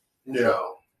youth. Yeah.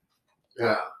 So,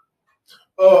 yeah.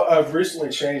 Oh, I've recently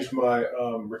changed my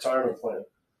retirement plan.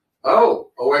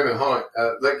 Oh, wait a minute, hold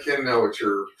on. Let Ken know what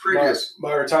your previous...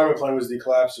 My retirement plan was the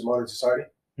collapse of modern society.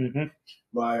 Mm-hmm.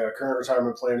 My current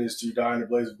retirement plan is to die in a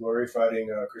blaze of glory fighting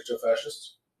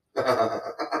Christo-fascists.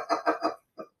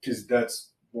 Because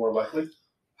that's more likely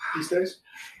these days.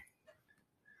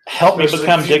 Help me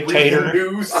become dictator.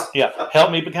 Yeah, help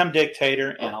me become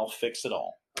dictator, and I'll fix it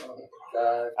all. Oh,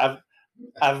 God.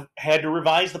 I've had to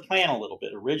revise the plan a little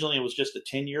bit. Originally, it was just a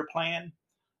 10-year plan.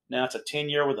 Now it's a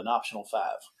 10-year with an optional 5.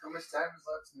 How much time is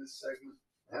left in this segment?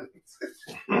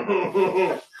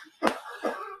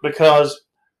 Because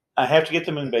I have to get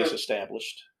the moon base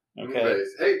established. Okay. Moon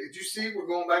base. Hey, did you see we're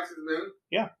going back to the moon?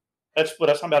 Yeah. That's what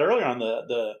I was talking about earlier on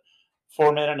the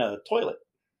 4 men in a toilet,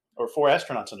 or 4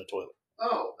 astronauts in a toilet.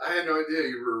 Oh, I had no idea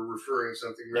you were referring to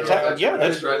something. Exactly. Yeah,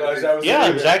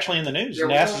 it was actually in the news. Yeah,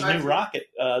 NASA's new rocket.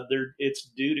 It's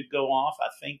due to go off, I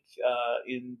think,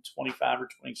 in 25 or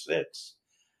 26.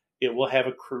 It will have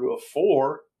a crew of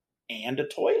 4 and a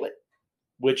toilet,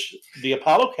 which the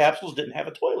Apollo capsules didn't have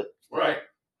a toilet. Right.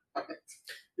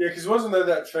 Yeah, because wasn't there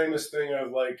that famous thing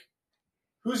of like,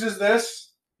 whose is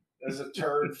this? As a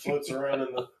turd floats around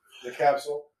in the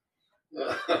capsule.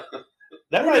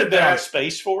 That might have been on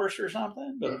Space Force or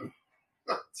something, but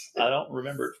I don't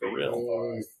remember it for real.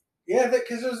 Yeah,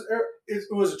 because it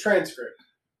was a transcript.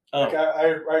 Oh. Like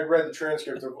I read the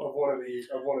transcript of one of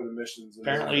the missions.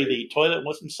 Apparently, the toilet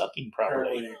wasn't sucking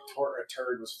properly. Apparently, a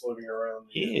turd was floating around.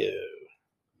 Ew.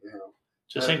 Yeah.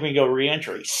 Just think we can go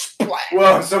re-entry. Splat.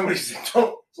 Well, somebody said,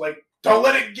 don't let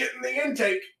it get in the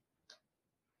intake.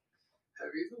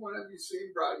 Have either one of you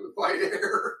seen Bride with White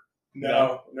Hair?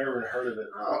 No, never even heard of it.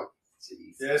 Oh,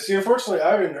 jeez. Yeah, see, unfortunately,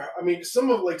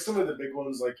 some of the big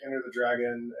ones like Enter the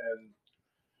Dragon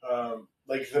and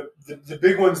like the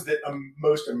big ones that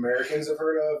most Americans have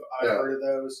heard of, I've heard of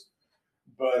those.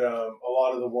 But a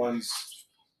lot of the ones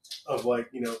of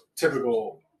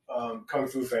typical kung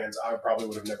fu fans, I probably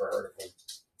would have never heard of them.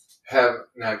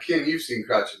 Now, Ken, you've seen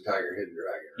Crouching Tiger, Hidden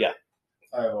Dragon, right? Yeah.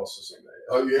 I have also seen that.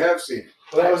 Yeah. Oh, you have seen it?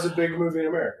 Well, that was a big movie in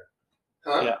America.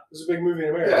 Huh? Yeah. It was a big movie in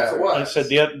America. Yeah, it was. Like I said,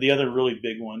 the other really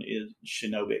big one is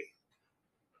Shinobi.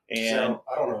 And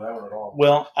I don't know that one at all.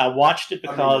 Well, I watched it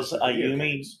because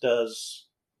Ayumi does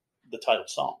the title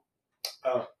song.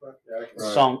 Oh, yeah. A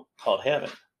song called Heaven.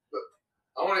 But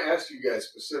I want to ask you guys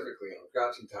specifically on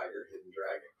Crouching Tiger, Hidden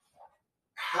Dragon.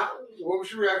 What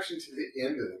was your reaction to the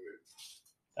end of the movie?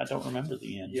 I don't remember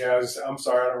the end. Yeah, I'm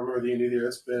sorry, I don't remember the end either.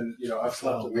 It's been, I've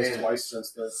slept at least twice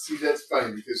since then. See, that's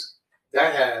funny because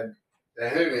that had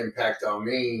an impact on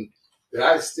me that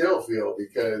I still feel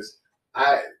because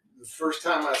the first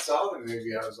time I saw the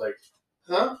movie, I was like,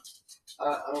 huh?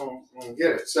 I don't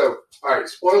get it. So, all right,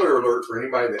 spoiler alert for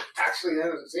anybody that actually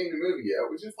hasn't seen the movie yet,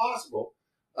 which is possible.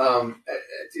 At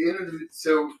the end of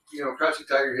Crouching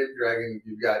Tiger, Hidden Dragon,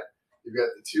 you've got the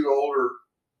 2 older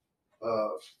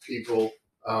people,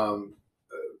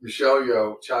 Michelle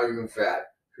Yeoh, Chow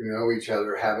Yun-fat, who know each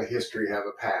other, have a history, have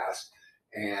a past,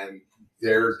 and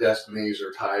their destinies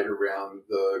are tied around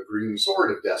the green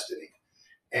sword of destiny.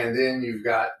 And then you've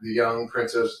got the young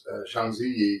princess Zhang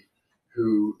Ziyi,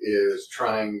 who is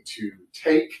trying to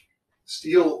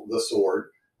steal the sword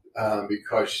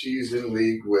because she's in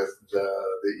league with the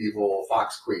evil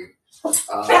Fox Queen.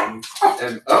 And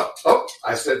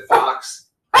I said fox.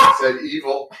 I said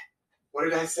evil. What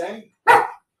did I say? At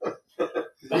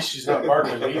least she's not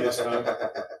barking at me this time.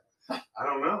 I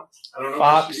don't know.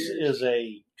 Fox is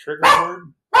a trigger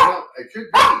word? Well, it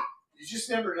could be. You just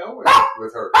never know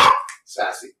with her.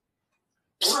 Sassy.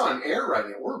 We're on air right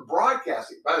now. We're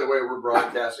broadcasting. By the way, we're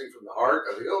broadcasting from the heart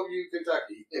of Hillview,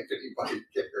 Kentucky, if anybody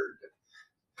cared.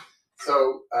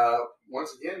 So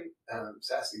once again,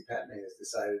 Sassy Padme has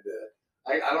decided to.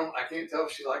 I can't tell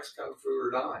if she likes kung fu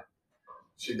or not.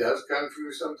 She does kung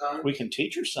fu sometimes. We can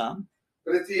teach her some.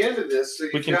 But at the end of this, so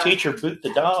we can teach her Boot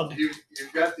the dog. You've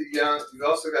got the young. You've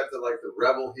also got the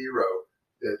rebel hero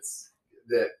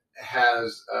that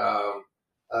has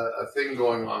a thing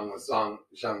going on with Zhang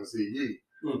Ziyi.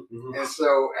 Mm-hmm. And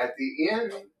so at the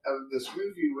end of this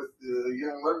movie with the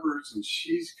young lovebirds, and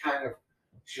she's kind of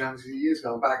Zhang Ziyi is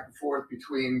going back and forth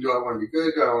between, do I want to be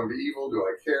good, do I want to be evil, do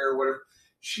I care, whatever.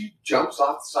 She jumps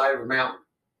off the side of a mountain.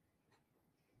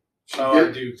 I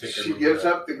do think she gives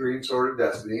up the green sword of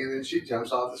destiny, and then she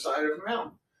jumps off the side of a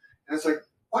mountain. And it's like,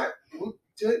 what?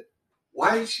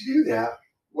 Why did she do that?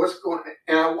 What's going on?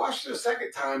 And I watched it a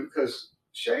second time because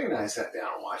Shay and I sat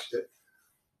down and watched it.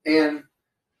 And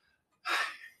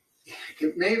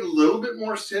it made a little bit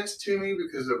more sense to me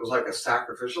because it was like a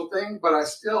sacrificial thing, but I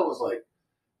still was like,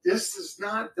 this is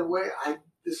not the way I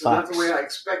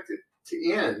expect it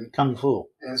to end. Kung Fu.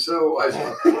 And so I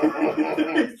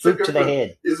boot to the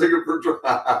head. He's looking for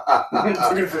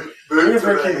boot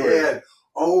to the head.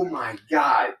 Oh my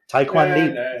God. Taekwon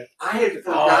Leap. I had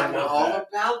forgotten all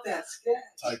about that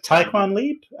sketch. Taekwon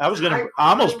Leap? I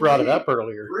almost brought it up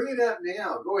earlier. Bring it up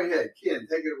now. Go ahead. Ken,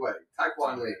 take it away.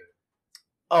 Taekwon Leap.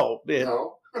 Oh,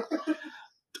 no.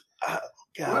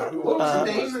 God. What was the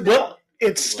name of that?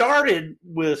 It started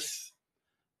with.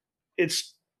 It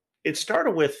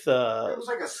started with. It was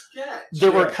like a sketch.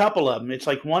 There were a couple of them. It's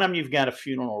like one of them. You've got a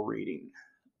funeral reading,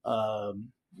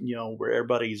 where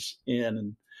everybody's in,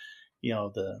 and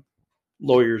the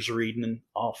lawyer's reading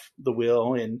off the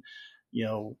will, and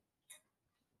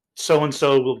so and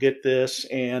so will get this,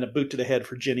 and a boot to the head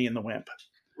for Jenny and the Wimp.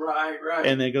 Right.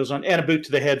 And then it goes on, and a boot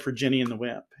to the head for Jenny and the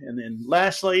Wimp. And then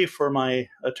lastly, for my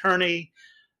attorney,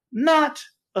 not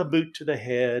a boot to the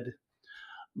head,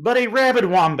 but a rabid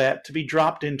wombat to be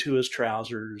dropped into his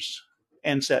trousers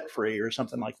and set free, or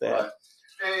something like that.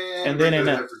 Right. And then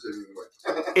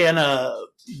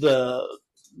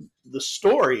the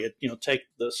story, take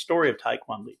the story of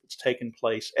Taekwon Leap. It's taken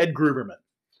place. Ed Gruberman.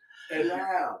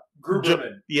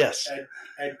 Gruberman. Yes.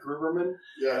 Ed Gruberman.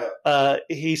 Yeah.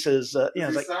 He says, he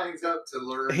signs up to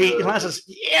learn. He says,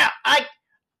 "Yeah, I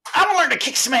want to learn to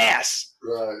kick some ass."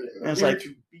 Right. And it's like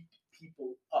to beat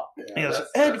people up. Yeah,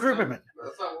 Ed Gruberman.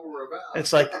 That's not what we're about.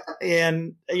 It's like,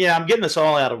 and I'm getting this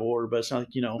all out of order, but it's like,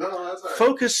 no, that's right.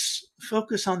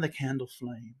 focus on the candle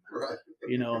flame. Right.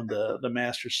 The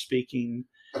master speaking,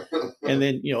 and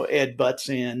then Ed butts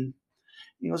in.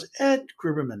 He goes, "Ed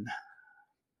Gruberman,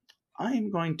 I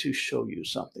am going to show you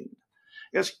something."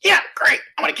 He goes, "Yeah, great.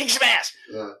 I'm going to kick some ass."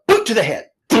 Yeah. Boot to the head.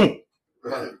 Boom.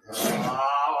 Right.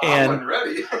 And I wasn't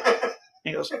ready.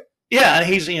 He goes, "Yeah." And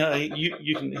he's,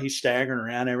 he's staggering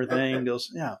around and everything. He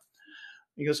goes, "Yeah."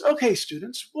 He goes, "Okay,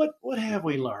 students, what have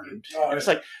we learned?" And it's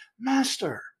like,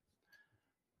 "Master,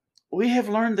 we have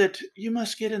learned that you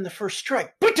must get in the first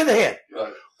strike. Boot to the head."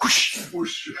 Right. Whoosh.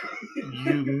 Whoosh.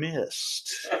 You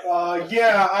missed. I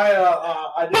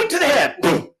boot to the head.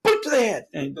 Boot to the head.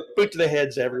 And boot to the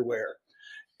heads everywhere.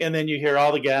 And then you hear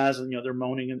all the guys, and they're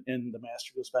moaning, and the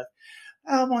master goes back.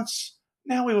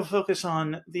 Now we will focus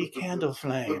on the candle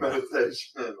flame. The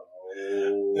meditation.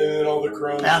 And all the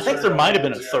crows. Now, I think there might have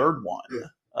been a third one.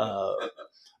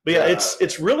 But yeah,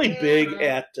 it's really big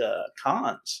at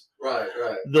cons. Right.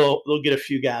 They'll get a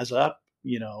few guys up,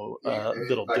 that'll do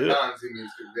it. Cons, he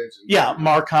means convention. Yeah,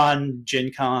 Marcon,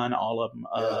 Gen Con, all of them.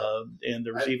 And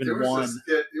there was even one.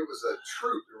 It was a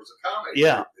troupe. It was a comedy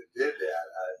troupe that did that.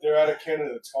 They're out of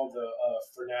Canada. It's called the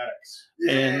Fanatics.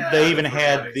 Yeah, and they even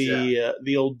had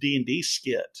the old D&D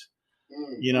skit,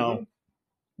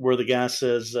 where the guy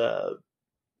says,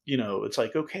 it's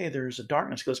like, okay, there's a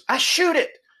darkness. He goes, "I shoot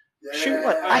it." Yeah, shoot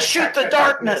what? I shoot the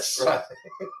darkness. Right.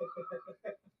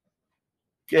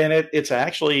 And it's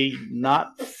actually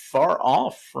not far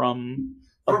off from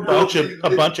a bunch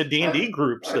of D&D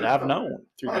groups that I've known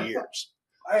through the years.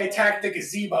 I attacked the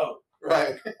gazebo.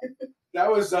 Right.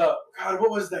 That was God.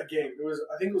 What was that game?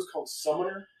 I think it was called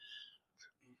Summoner.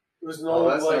 It was an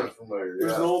old sounds familiar. It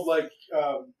was an old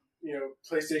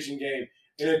PlayStation game.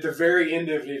 And at the very end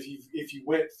of it, if you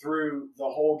went through the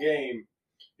whole game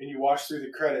and you watched through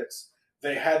the credits,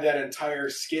 they had that entire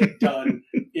skit done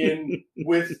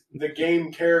with the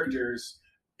game characters,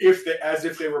 as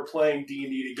if they were playing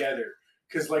D&D together.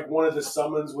 Because one of the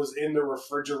summons was in the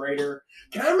refrigerator.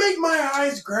 "Can I make my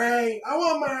eyes gray? I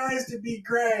want my eyes to be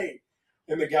gray."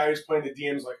 And the guy who's playing the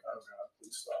DM's like, "Oh God,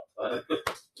 please stop."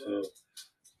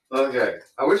 Okay.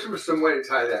 I wish there was some way to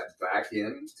tie that back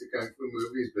in to Kung Fu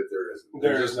movies, but there isn't.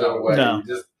 There's just no way. No.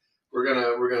 We're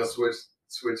gonna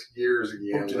switch gears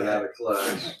again without a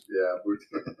clutch. Yeah.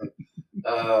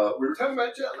 We were talking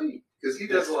about Jet Li because he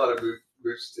does a lot of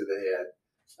boots to the head.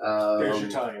 There's your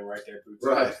tie-in right there, boots.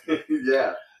 Right.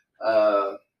 Yeah.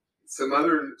 Some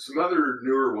other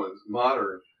newer ones,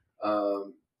 modern.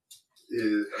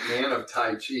 Is a Man of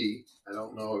Tai Chi. I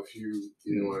don't know if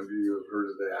either one of you have heard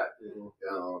of that.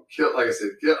 Mm-hmm. Like I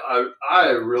said, I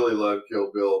really love Kill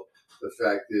Bill. The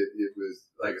fact that it was,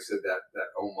 like I said, that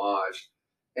homage,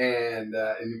 and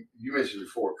you mentioned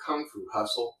before Kung Fu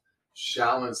Hustle,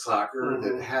 Shaolin Soccer,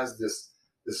 mm-hmm. that has this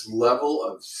level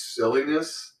of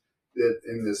silliness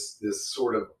and this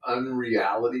sort of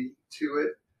unreality to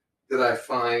it that I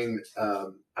find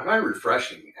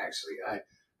refreshing. Actually,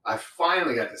 I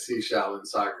finally got to see Shaolin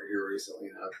Soccer here recently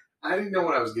enough. I didn't know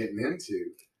what I was getting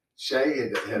into. Shay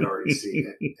had already seen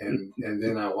it, and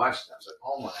then I watched it. I was like,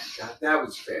 oh my God, that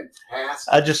was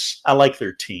fantastic. I like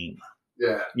their team.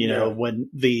 Yeah. You know, when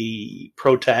the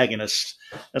protagonist,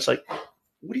 it's like,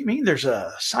 what do you mean there's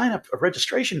a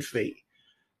registration fee?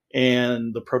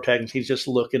 And the protagonist, he's just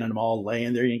looking at them all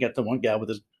laying there. You got the one guy with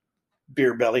his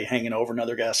beer belly hanging over,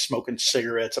 another guy smoking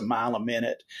cigarettes a mile a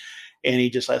minute. And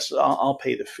he just says, I'll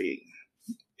pay the fee.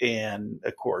 And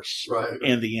of course,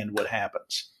 in the end, what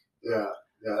happens? Yeah.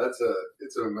 Yeah.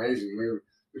 It's an amazing movie.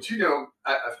 But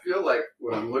I feel like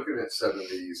when I'm looking at some of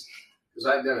these, because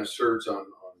I've done a search on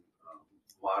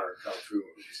modern Kung Fu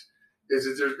movies, is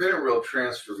that there's been a real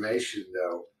transformation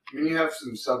though. I mean, you have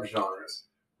some subgenres,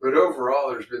 but overall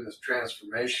there's been this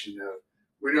transformation of,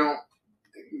 we don't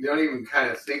even kind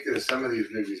of think of some of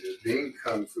these movies as being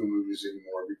Kung Fu movies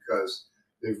anymore, because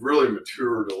they've really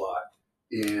matured a lot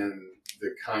in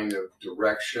the kind of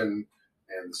direction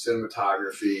and the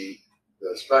cinematography,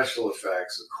 the special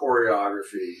effects, the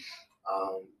choreography.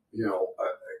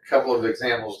 A couple of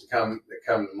examples that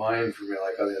come to mind for me,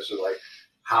 like on this, are like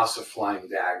House of Flying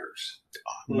Daggers.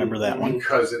 Remember that one?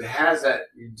 Because it has that,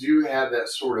 you do have that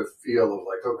sort of feel of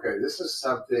like, okay, this is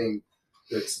something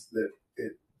that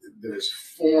is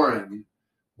foreign,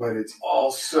 but it's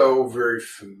also very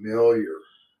familiar.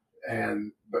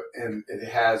 And it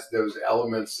has those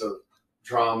elements of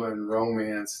drama and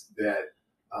romance that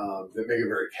make it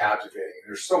very captivating.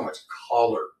 There's so much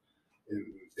color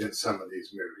in some of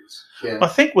these movies. I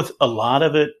think with a lot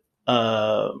of it,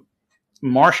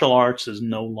 martial arts is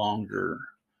no longer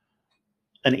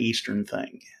an Eastern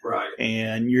thing, right?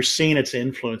 And you're seeing its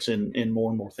influence in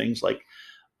more and more things, like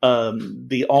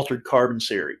the Altered Carbon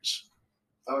series.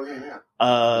 Oh yeah.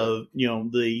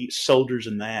 The soldiers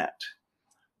in that.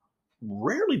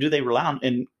 Rarely do they rely on,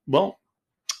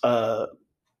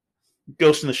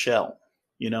 Ghost in the Shell,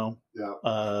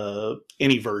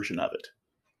 any version of it.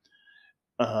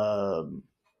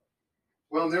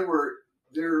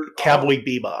 There Cowboy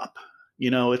Bebop,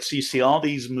 you see all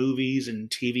these movies and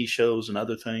TV shows and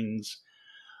other things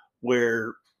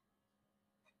where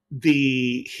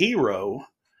the hero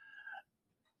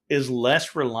is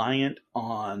less reliant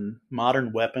on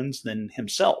modern weapons than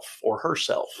himself or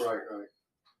herself. Right.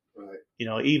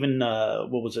 Even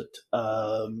what was it?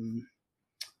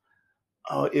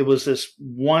 It was this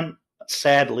one.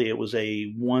 Sadly, it was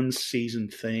a one-season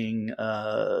thing.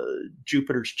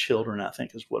 Jupiter's Children, I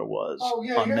think, is what it was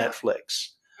on Netflix.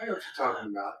 I know what you're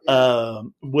talking about. Yeah.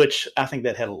 Which I think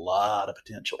that had a lot of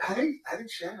potential. I think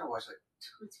Shannon watched like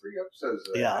 2 or 3 episodes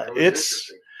of that. Yeah,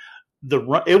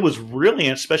 it was really,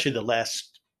 especially the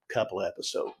last couple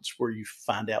episodes, where you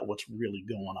find out what's really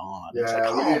going on. Yeah, it's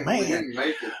like, we didn't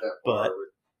make it that far. But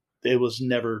it was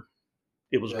never.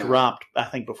 It was dropped, I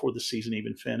think, before the season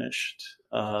even finished.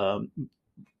 And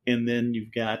then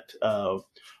you've got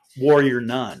Warrior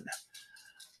Nun.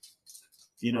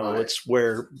 It's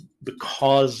where,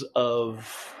 because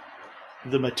of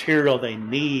the material they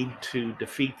need to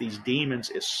defeat these demons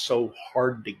is so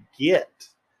hard to get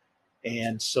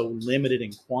and so limited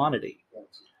in quantity.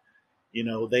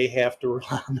 They have to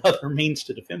rely on other means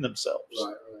to defend themselves.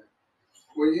 Right.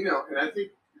 Well, and I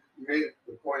think you made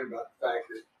the point about the fact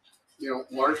that,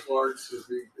 martial arts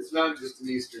it's not just an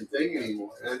Eastern thing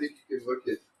anymore. And I think you can look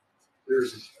at,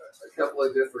 there's a couple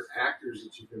of different actors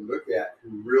that you can look at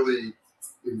who really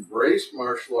embraced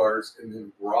martial arts and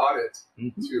then brought it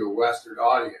to a Western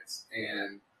audience.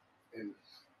 And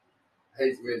I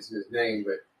hate to mention his name,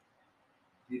 but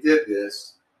he did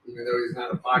this, even though he's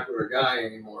not a popular guy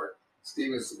anymore,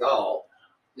 Steven Seagal.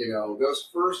 Those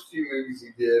first few movies he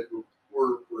did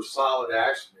were solid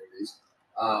action movies.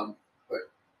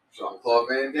 Jean-Claude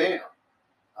Van Damme,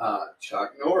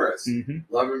 Chuck Norris,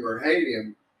 love him or hate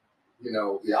him,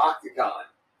 the Octagon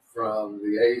from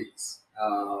the 80s,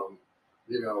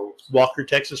 Walker,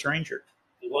 Texas Ranger.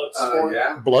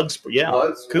 Bloodsport. Bloodsport, yeah.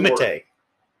 Bloodsport. Kumite.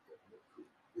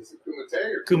 Is it Kumite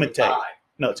or Kumite.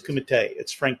 No, it's Kumite.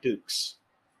 It's Frank Dukes.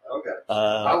 Okay.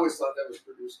 I always thought that was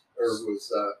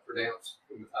pronounced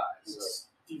Kumite. So.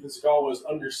 Steven Seagal was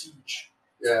Under Siege.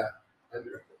 Yeah.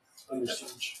 Under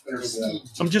Siege.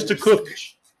 I'm just a cook.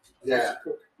 Yeah.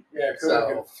 Yeah,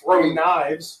 so, throwing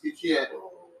knives. He can't.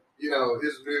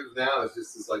 His move now is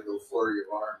just this like little flurry of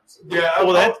arms. Yeah,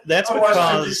 well, that's I because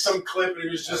watched him do some clip and he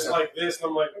was just like this, and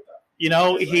I'm like, what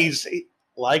the? He's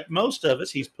like most of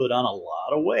us. He's put on a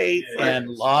lot of weight and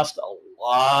lost a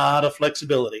lot of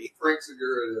flexibility. Frank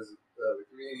Segura does the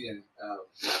comedian,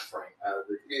 not Frank.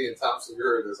 The comedian Tom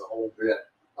Segura does a whole bit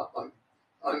on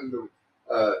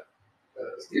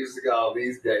Steve Seagal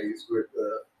these days with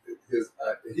his.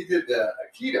 He did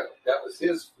Aikido. That was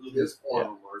his form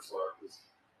of martial art was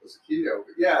Aikido.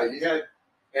 But yeah, you had,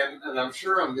 and I'm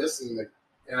sure I'm missing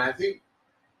and I think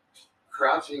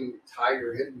Crouching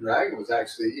Tiger, Hidden Dragon was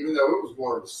actually, even though it was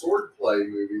more of a swordplay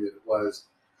movie than it was,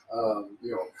 a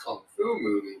kung fu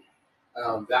movie,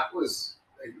 that was,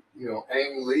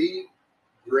 Ang Lee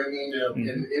bringing,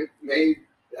 and it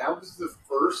that was the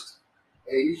first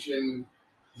Asian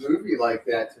movie like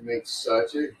that to make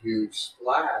such a huge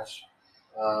splash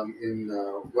in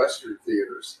Western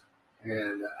theaters.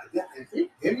 And I think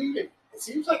it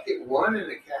seems like it won an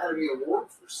Academy Award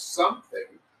for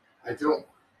something. I don't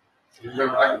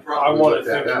remember. I want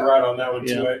to think you're right on that one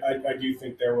too. I do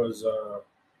think there was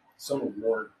some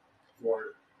award for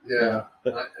it. Yeah,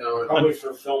 probably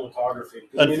for filmography.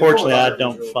 Unfortunately, I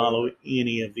don't follow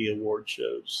any of the award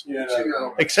shows. Yeah,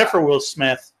 except for Will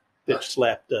Smith, that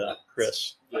slapped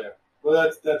Chris. Yeah,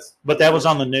 well, that's. But that was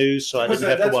on the news, so I didn't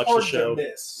have to watch the show.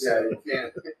 Yeah, you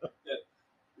can't. But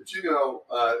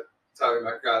talking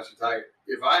about Crouching Tiger,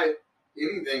 if I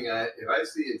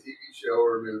see a TV show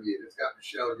or a movie and it's got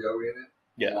Michelle Yeoh in it,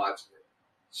 I'm watching it.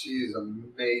 She's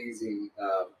an amazing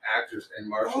actress and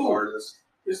martial artist.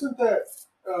 Isn't that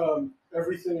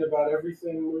Everything About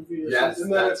Everything movie? Yes,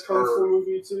 isn't that a kung fu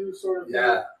movie too? Sort of.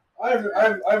 Yeah. Thing?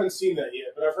 I haven't seen that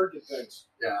yet, but I've heard good things.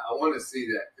 Yeah, I want to see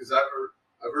that because I've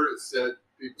heard it said,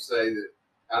 people say that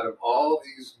out of all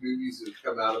these movies that have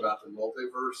come out about the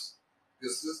multiverse,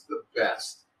 this is the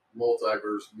best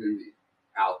multiverse movie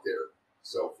out there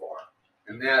so far.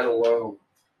 And that alone,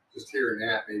 just hearing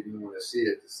that made me want to see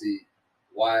it, to see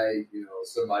why,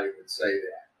 somebody would say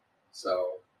that.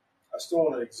 So I still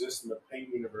want to exist in the Paint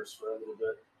universe for a little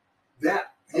bit.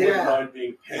 I wouldn't mind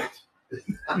being Paint.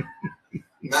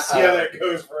 See how that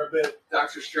goes for a bit.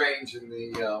 Doctor Strange in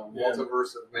the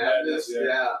Multiverse of Madness.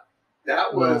 Yeah.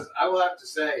 That was, I will have to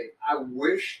say, I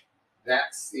wish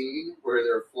that scene where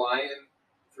they're flying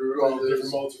through all those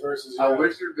different multiverses. I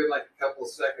wish there had been like a couple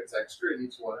of seconds extra in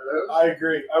each one of those. I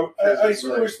agree. I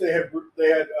sort of wish they had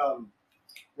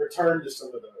returned to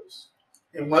some of those.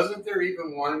 And wasn't there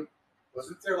even one?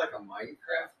 Wasn't there like a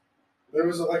Minecraft? There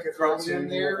was like a thrown in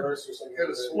there or something.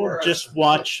 Or just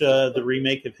watch the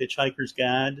remake of Hitchhiker's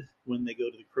Guide when they go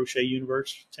to the Crochet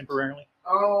universe temporarily.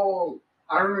 Oh,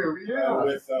 I remember. Yeah,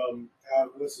 with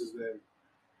what's his name?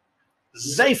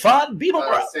 Zaphod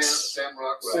Beeblebrox. Sam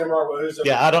Rockwell. Sam Rockwell.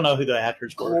 I don't know who the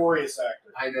actors were. Glorious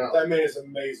actor. I know. That man is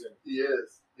amazing. He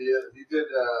is. He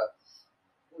did.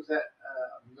 What was that?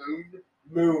 Moon.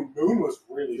 Moon was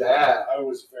really good. I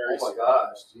was very. Oh my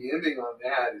gosh, the ending on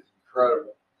that is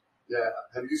incredible. Yeah,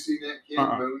 have you seen that King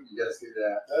Moon? You gotta see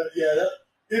that.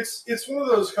 It's one of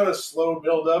those kind of slow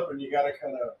build up, and you gotta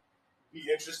kind of be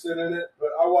interested in it.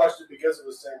 But I watched it because it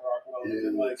was Sam Rockwell,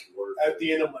 and like at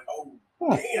the end, I'm like, oh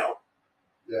damn.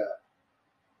 Yeah.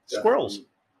 Squirrels.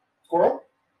 Squirrel?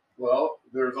 Well,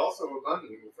 there's also a bunny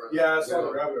in front. Yeah, I saw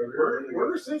the rabbit over here.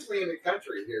 We're essentially in the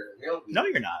country here. No,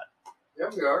 you're not. Yeah,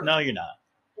 we are. No, you're not.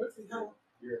 What the hell?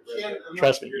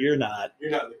 Trust me, you're not.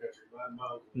 You're not in the country.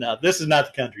 No, this is not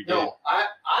the country, dude. No,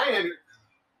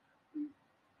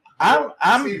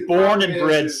 I'm born and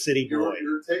bred city boy.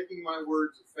 You're taking my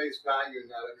words at face value and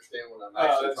not understand what I'm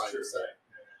actually trying to say.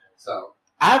 So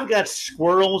I've got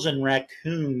squirrels and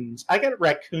raccoons. I got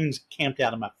raccoons camped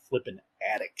out in my flipping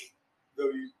attic.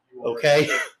 Okay?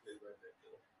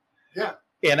 Yeah.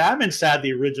 And I'm inside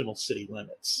the original city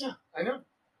limits. Yeah, I know.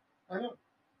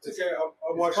 It's okay.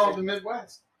 I called the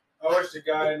Midwest. I watched a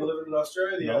guy living in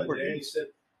Australia the other day, and he said,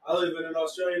 I live in an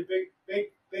Australian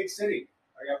big city.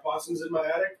 I got possums in my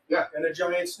attic and a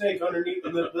giant snake underneath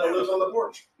that lives on the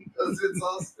porch. Because it's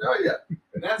Australia.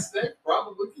 And that snake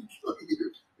probably can kill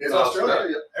you. It's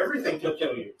Australia. Everything can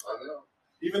kill you. I know.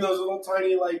 Even those little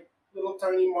tiny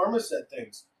marmoset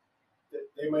things.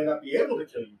 They may not be able to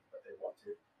kill you, but they want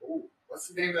to. Ooh, what's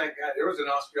the name of that guy? There was an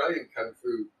Australian kung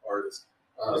fu artist,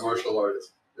 martial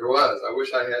artist. There was. I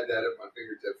wish I had that at my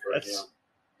fingertips now.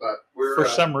 But for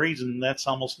some reason, that's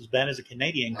almost as bad as a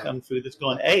Canadian kung fu that's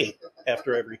going, hey,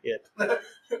 after every hit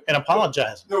and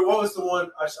apologizing. No, what was the one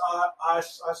I saw? I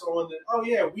saw one that. Oh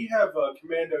yeah, we have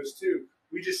commandos too.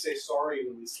 We just say sorry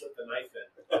when we slip the knife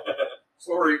in.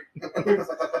 Sorry.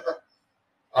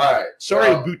 All right.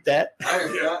 Sorry to boot that. I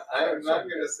am not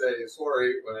going to say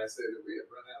sorry when I say that we have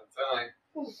run out of time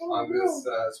on this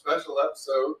special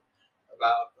episode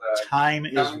about time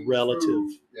is relative.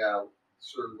 Food. Yeah,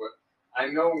 sure. What I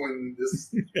know when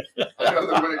I know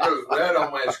that when it goes red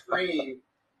on my screen,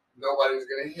 nobody's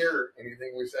going to hear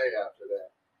anything we say after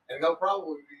that, and they'll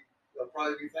probably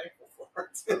be thankful for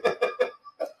it.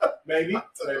 Maybe.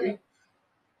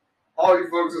 All you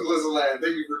folks in Listen Land,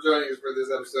 thank you for joining us for this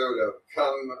episode of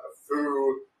Kung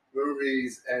Fu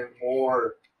Movies and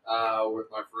More with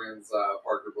my friends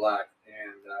Parker Black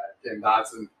and Ken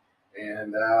Dotson. And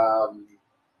in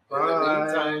the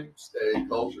meantime, stay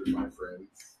cultured, my friends.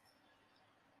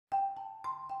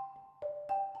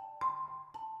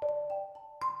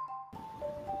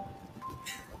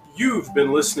 You've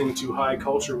been listening to High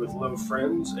Culture with Low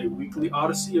Friends, a weekly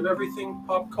odyssey of everything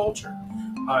pop culture.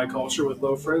 High Culture with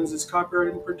Low Friends is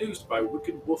copyrighted and produced by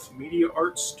Wicked Wolf Media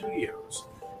Arts Studios.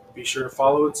 Be sure to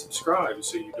follow and subscribe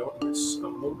so you don't miss a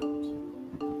moment.